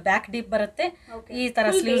 ಇಂಚ್ ಬ್ಯಾಕ್ ಡೀಪ್ ಬರುತ್ತೆ. ಈ ಥರ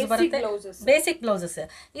ಸ್ಲೀವ್ಸ್ ಬರುತ್ತೆ. ಬೇಸಿಕ್ ಬ್ಲೌಸಸ್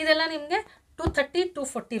ಇದೆಲ್ಲ ನಿಮಗೆ 230 to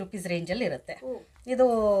 40 ರೂಪೀಸ್ ರೇಂಜಲ್ಲಿ ಇರುತ್ತೆ. ಇದು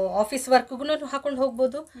ಆಫೀಸ್ ವರ್ಕ್ಗೂ ಹಾಕೊಂಡು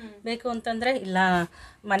ಹೋಗ್ಬೋದು ಬೇಕು ಅಂತಂದರೆ, ಇಲ್ಲ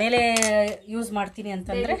ಮನೇಲೇ ಯೂಸ್ ಮಾಡ್ತೀನಿ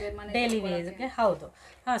ಅಂತಂದರೆ ಡೈಲಿ ವೇರ್ಗೆ. ಹೌದು,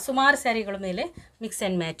 ಸುಮಾರು ಸ್ಯಾರಿಗಳ ಮೇಲೆ ಮಿಕ್ಸ್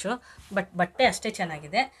ಆ್ಯಂಡ್ ಮ್ಯಾಚು. ಬಟ್ಟೆ ಅಷ್ಟೇ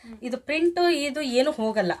ಚೆನ್ನಾಗಿದೆ. ಇದು ಪ್ರಿಂಟು ಇದು ಏನು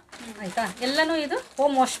ಹೋಗಲ್ಲ ಆಯಿತಾ. ಎಲ್ಲನೂ ಇದು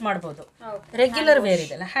ಹೋಮ್ ವಾಶ್ ಮಾಡ್ಬೋದು. ರೆಗ್ಯುಲರ್ ವೇರ್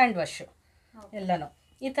ಇದೆಲ್ಲ ಹ್ಯಾಂಡ್ ವಾಶು ಎಲ್ಲನೂ.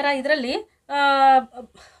 ಈ ಥರ ಇದರಲ್ಲಿ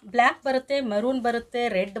ಬ್ಲ್ಯಾಕ್ ಬರುತ್ತೆ, ಮರೂನ್ ಬರುತ್ತೆ,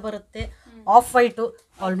 ರೆಡ್ ಬರುತ್ತೆ, ಆಫ್ ವೈಟು,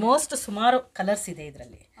 ಆಲ್ಮೋಸ್ಟ್ ಸುಮಾರು ಕಲರ್ಸ್ ಇದೆ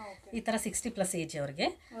ಇದರಲ್ಲಿ. ಈ ಥರ 60+ ಏಜ್ ಅವ್ರಿಗೆ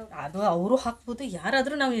ಅದು ಅವರು ಹಾಕ್ಬೋದು,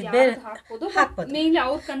 ಯಾರಾದರೂ ನಾವು ಬೇರೆ ಹಾಕ್ಬೋದು.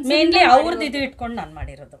 ಮೇನ್ಲಿ ಅವ್ರದ್ದು ಇದು ಇಟ್ಕೊಂಡು ನಾನು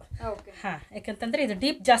ಮಾಡಿರೋದು. ಯಾಕಂತಂದರೆ ಇದು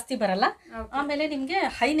ಡೀಪ್ ಜಾಸ್ತಿ ಬರಲ್ಲ, ಆಮೇಲೆ ನಿಮಗೆ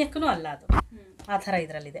ಹೈ ನೆಕ್ನೂ ಅಲ್ಲ, ಅದು ಆ ಥರ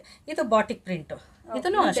ಇದರಲ್ಲಿದೆ. ಇದು ಬಾಟಿಕ್ ಪ್ರಿಂಟು,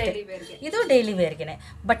 ಇದನ್ನು ಅಷ್ಟೇ, ಇದು ಡೈಲಿ ವೇರ್ಗೆ.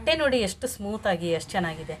 ಬಟ್ಟೆ ನೋಡಿ ಎಷ್ಟು ಸ್ಮೂತಾಗಿ ಎಷ್ಟು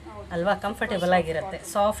ಚೆನ್ನಾಗಿದೆ ಅಲ್ವಾ, ಕಂಫರ್ಟೇಬಲ್ ಆಗಿರುತ್ತೆ,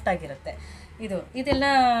 ಸಾಫ್ಟ್ ಆಗಿರುತ್ತೆ. ಇದೆಲ್ಲ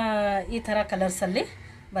ಈ ಥರ ಕಲರ್ಸಲ್ಲಿ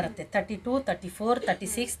ಬರುತ್ತೆ. 32, 34,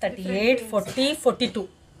 36, 38, 40, 42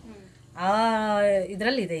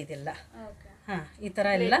 ಇದರಲ್ಲಿದೆ ಇದೆಲ್ಲ. ಈ ಥರ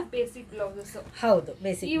ಎಲ್ಲ ಬೇಸಿಕ್ ಬ್ಲೌಸಸ್. ಹೌದು,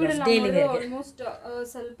 ಬೇಸಿಕ್ ಬ್ಲೌಸ್ ಡೈಲಿ ವೇರ್ಗೆ. ಆಲ್ಮೋಸ್ಟ್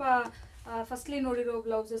ಸ್ವಲ್ಪ ಫಸ್ಟ್ಲಿ ನೋಡಿರೋ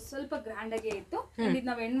ಬ್ಲೌಸಸ್ ಸ್ವಲ್ಪ ಗ್ರ್ಯಾಂಡ್ ಆಗೇ ಇತ್ತು.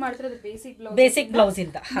 ನಾವು ಎಂಡ್ ಮಾಡ್ತಿರೋದು ಬೇಸಿಕ್ ಬ್ಲೌಸ್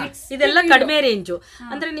ಇಂದ. ಇದೆಲ್ಲ ಕಡಿಮೆ ರೇಂಜು,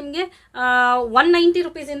 ಅಂದ್ರೆ ನಿಮ್ಗೆ 190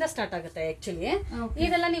 ರೂಪೀಸ್ ಇಂದ ಸ್ಟಾರ್ಟ್ ಆಗುತ್ತೆ ಆಕ್ಚುಲಿ.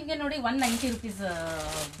 ಇದೆಲ್ಲ ನಿಮ್ಗೆ ನೋಡಿ 190 ರೂಪೀಸ್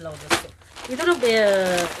ಬ್ಲೌಸಸ್. ಇದನ್ನು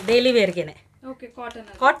daily ವೇರ್ಗೆನೆ.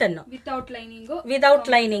 Cotton without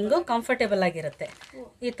lining comfortable ಆಗಿರುತ್ತೆ.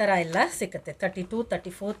 ಈ ಥರ ಎಲ್ಲ ಸಿಕ್ಕುತ್ತೆ. 32,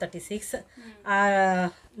 34, 36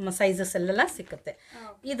 ಸೈಜಸ್ ಎಲ್ಲ ಸಿಕ್ಕುತ್ತೆ.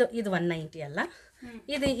 ಇದು 190 ಅಲ್ಲ,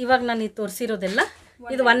 ಇದು ಇವಾಗ ನಾನು ಇದು ತೋರಿಸಿರೋದೆಲ್ಲ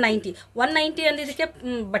ಇದು 190 ಅಂದಿದ್ದಕ್ಕೆ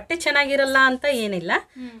ಬಟ್ಟೆ ಚೆನ್ನಾಗಿರಲ್ಲ ಅಂತ ಏನಿಲ್ಲ.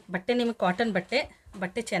 ಬಟ್ಟೆ ನಿಮಗೆ ಕಾಟನ್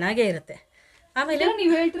ಬಟ್ಟೆ ಚೆನ್ನಾಗೇ ಇರುತ್ತೆ. ಆಮೇಲೆ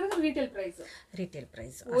ನೀವು ಹೇಳ್ತಿರೋದು ರಿಟೇಲ್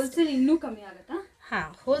ಪ್ರೈಸ್ ಹೋಲ್ಸೇಲ್ ಇನ್ನೂ ಕಮ್ಮಿ ಆಗುತ್ತಾ?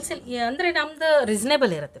 ಹೋಲ್ಸೇಲ್ ಅಂದರೆ ನಮ್ದು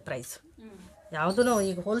ರೀಸನೇಬಲ್ ಇರುತ್ತೆ ಪ್ರೈಸ್. ಯಾವುದೂ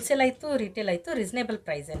ಈಗ ಹೋಲ್ಸೇಲ್ ಆಯಿತು ರಿಟೇಲ್ ಆಯಿತು ರೀಸನೇಬಲ್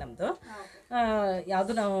ಪ್ರೈಸೇ ನಮ್ಮದು.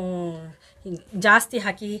 ಯಾವುದು ನಾವು ಹಿಂಗೆ ಜಾಸ್ತಿ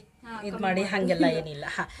ಹಾಕಿ ಇದು ಮಾಡಿ ಹಾಗೆಲ್ಲ ಏನಿಲ್ಲ.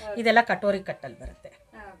 ಇದೆಲ್ಲ ಕಟೋರಿ ಕಟ್ಟಲ್ಲಿ ಬರುತ್ತೆ.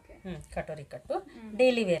 ಕಟೋರಿ ಕಟ್ಟು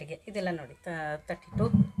ಡೈಲಿ ವೇರ್ಗೆ ಇದೆಲ್ಲ ನೋಡಿ 32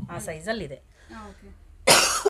 ಆ ಸೈಜಲ್ಲಿದೆ.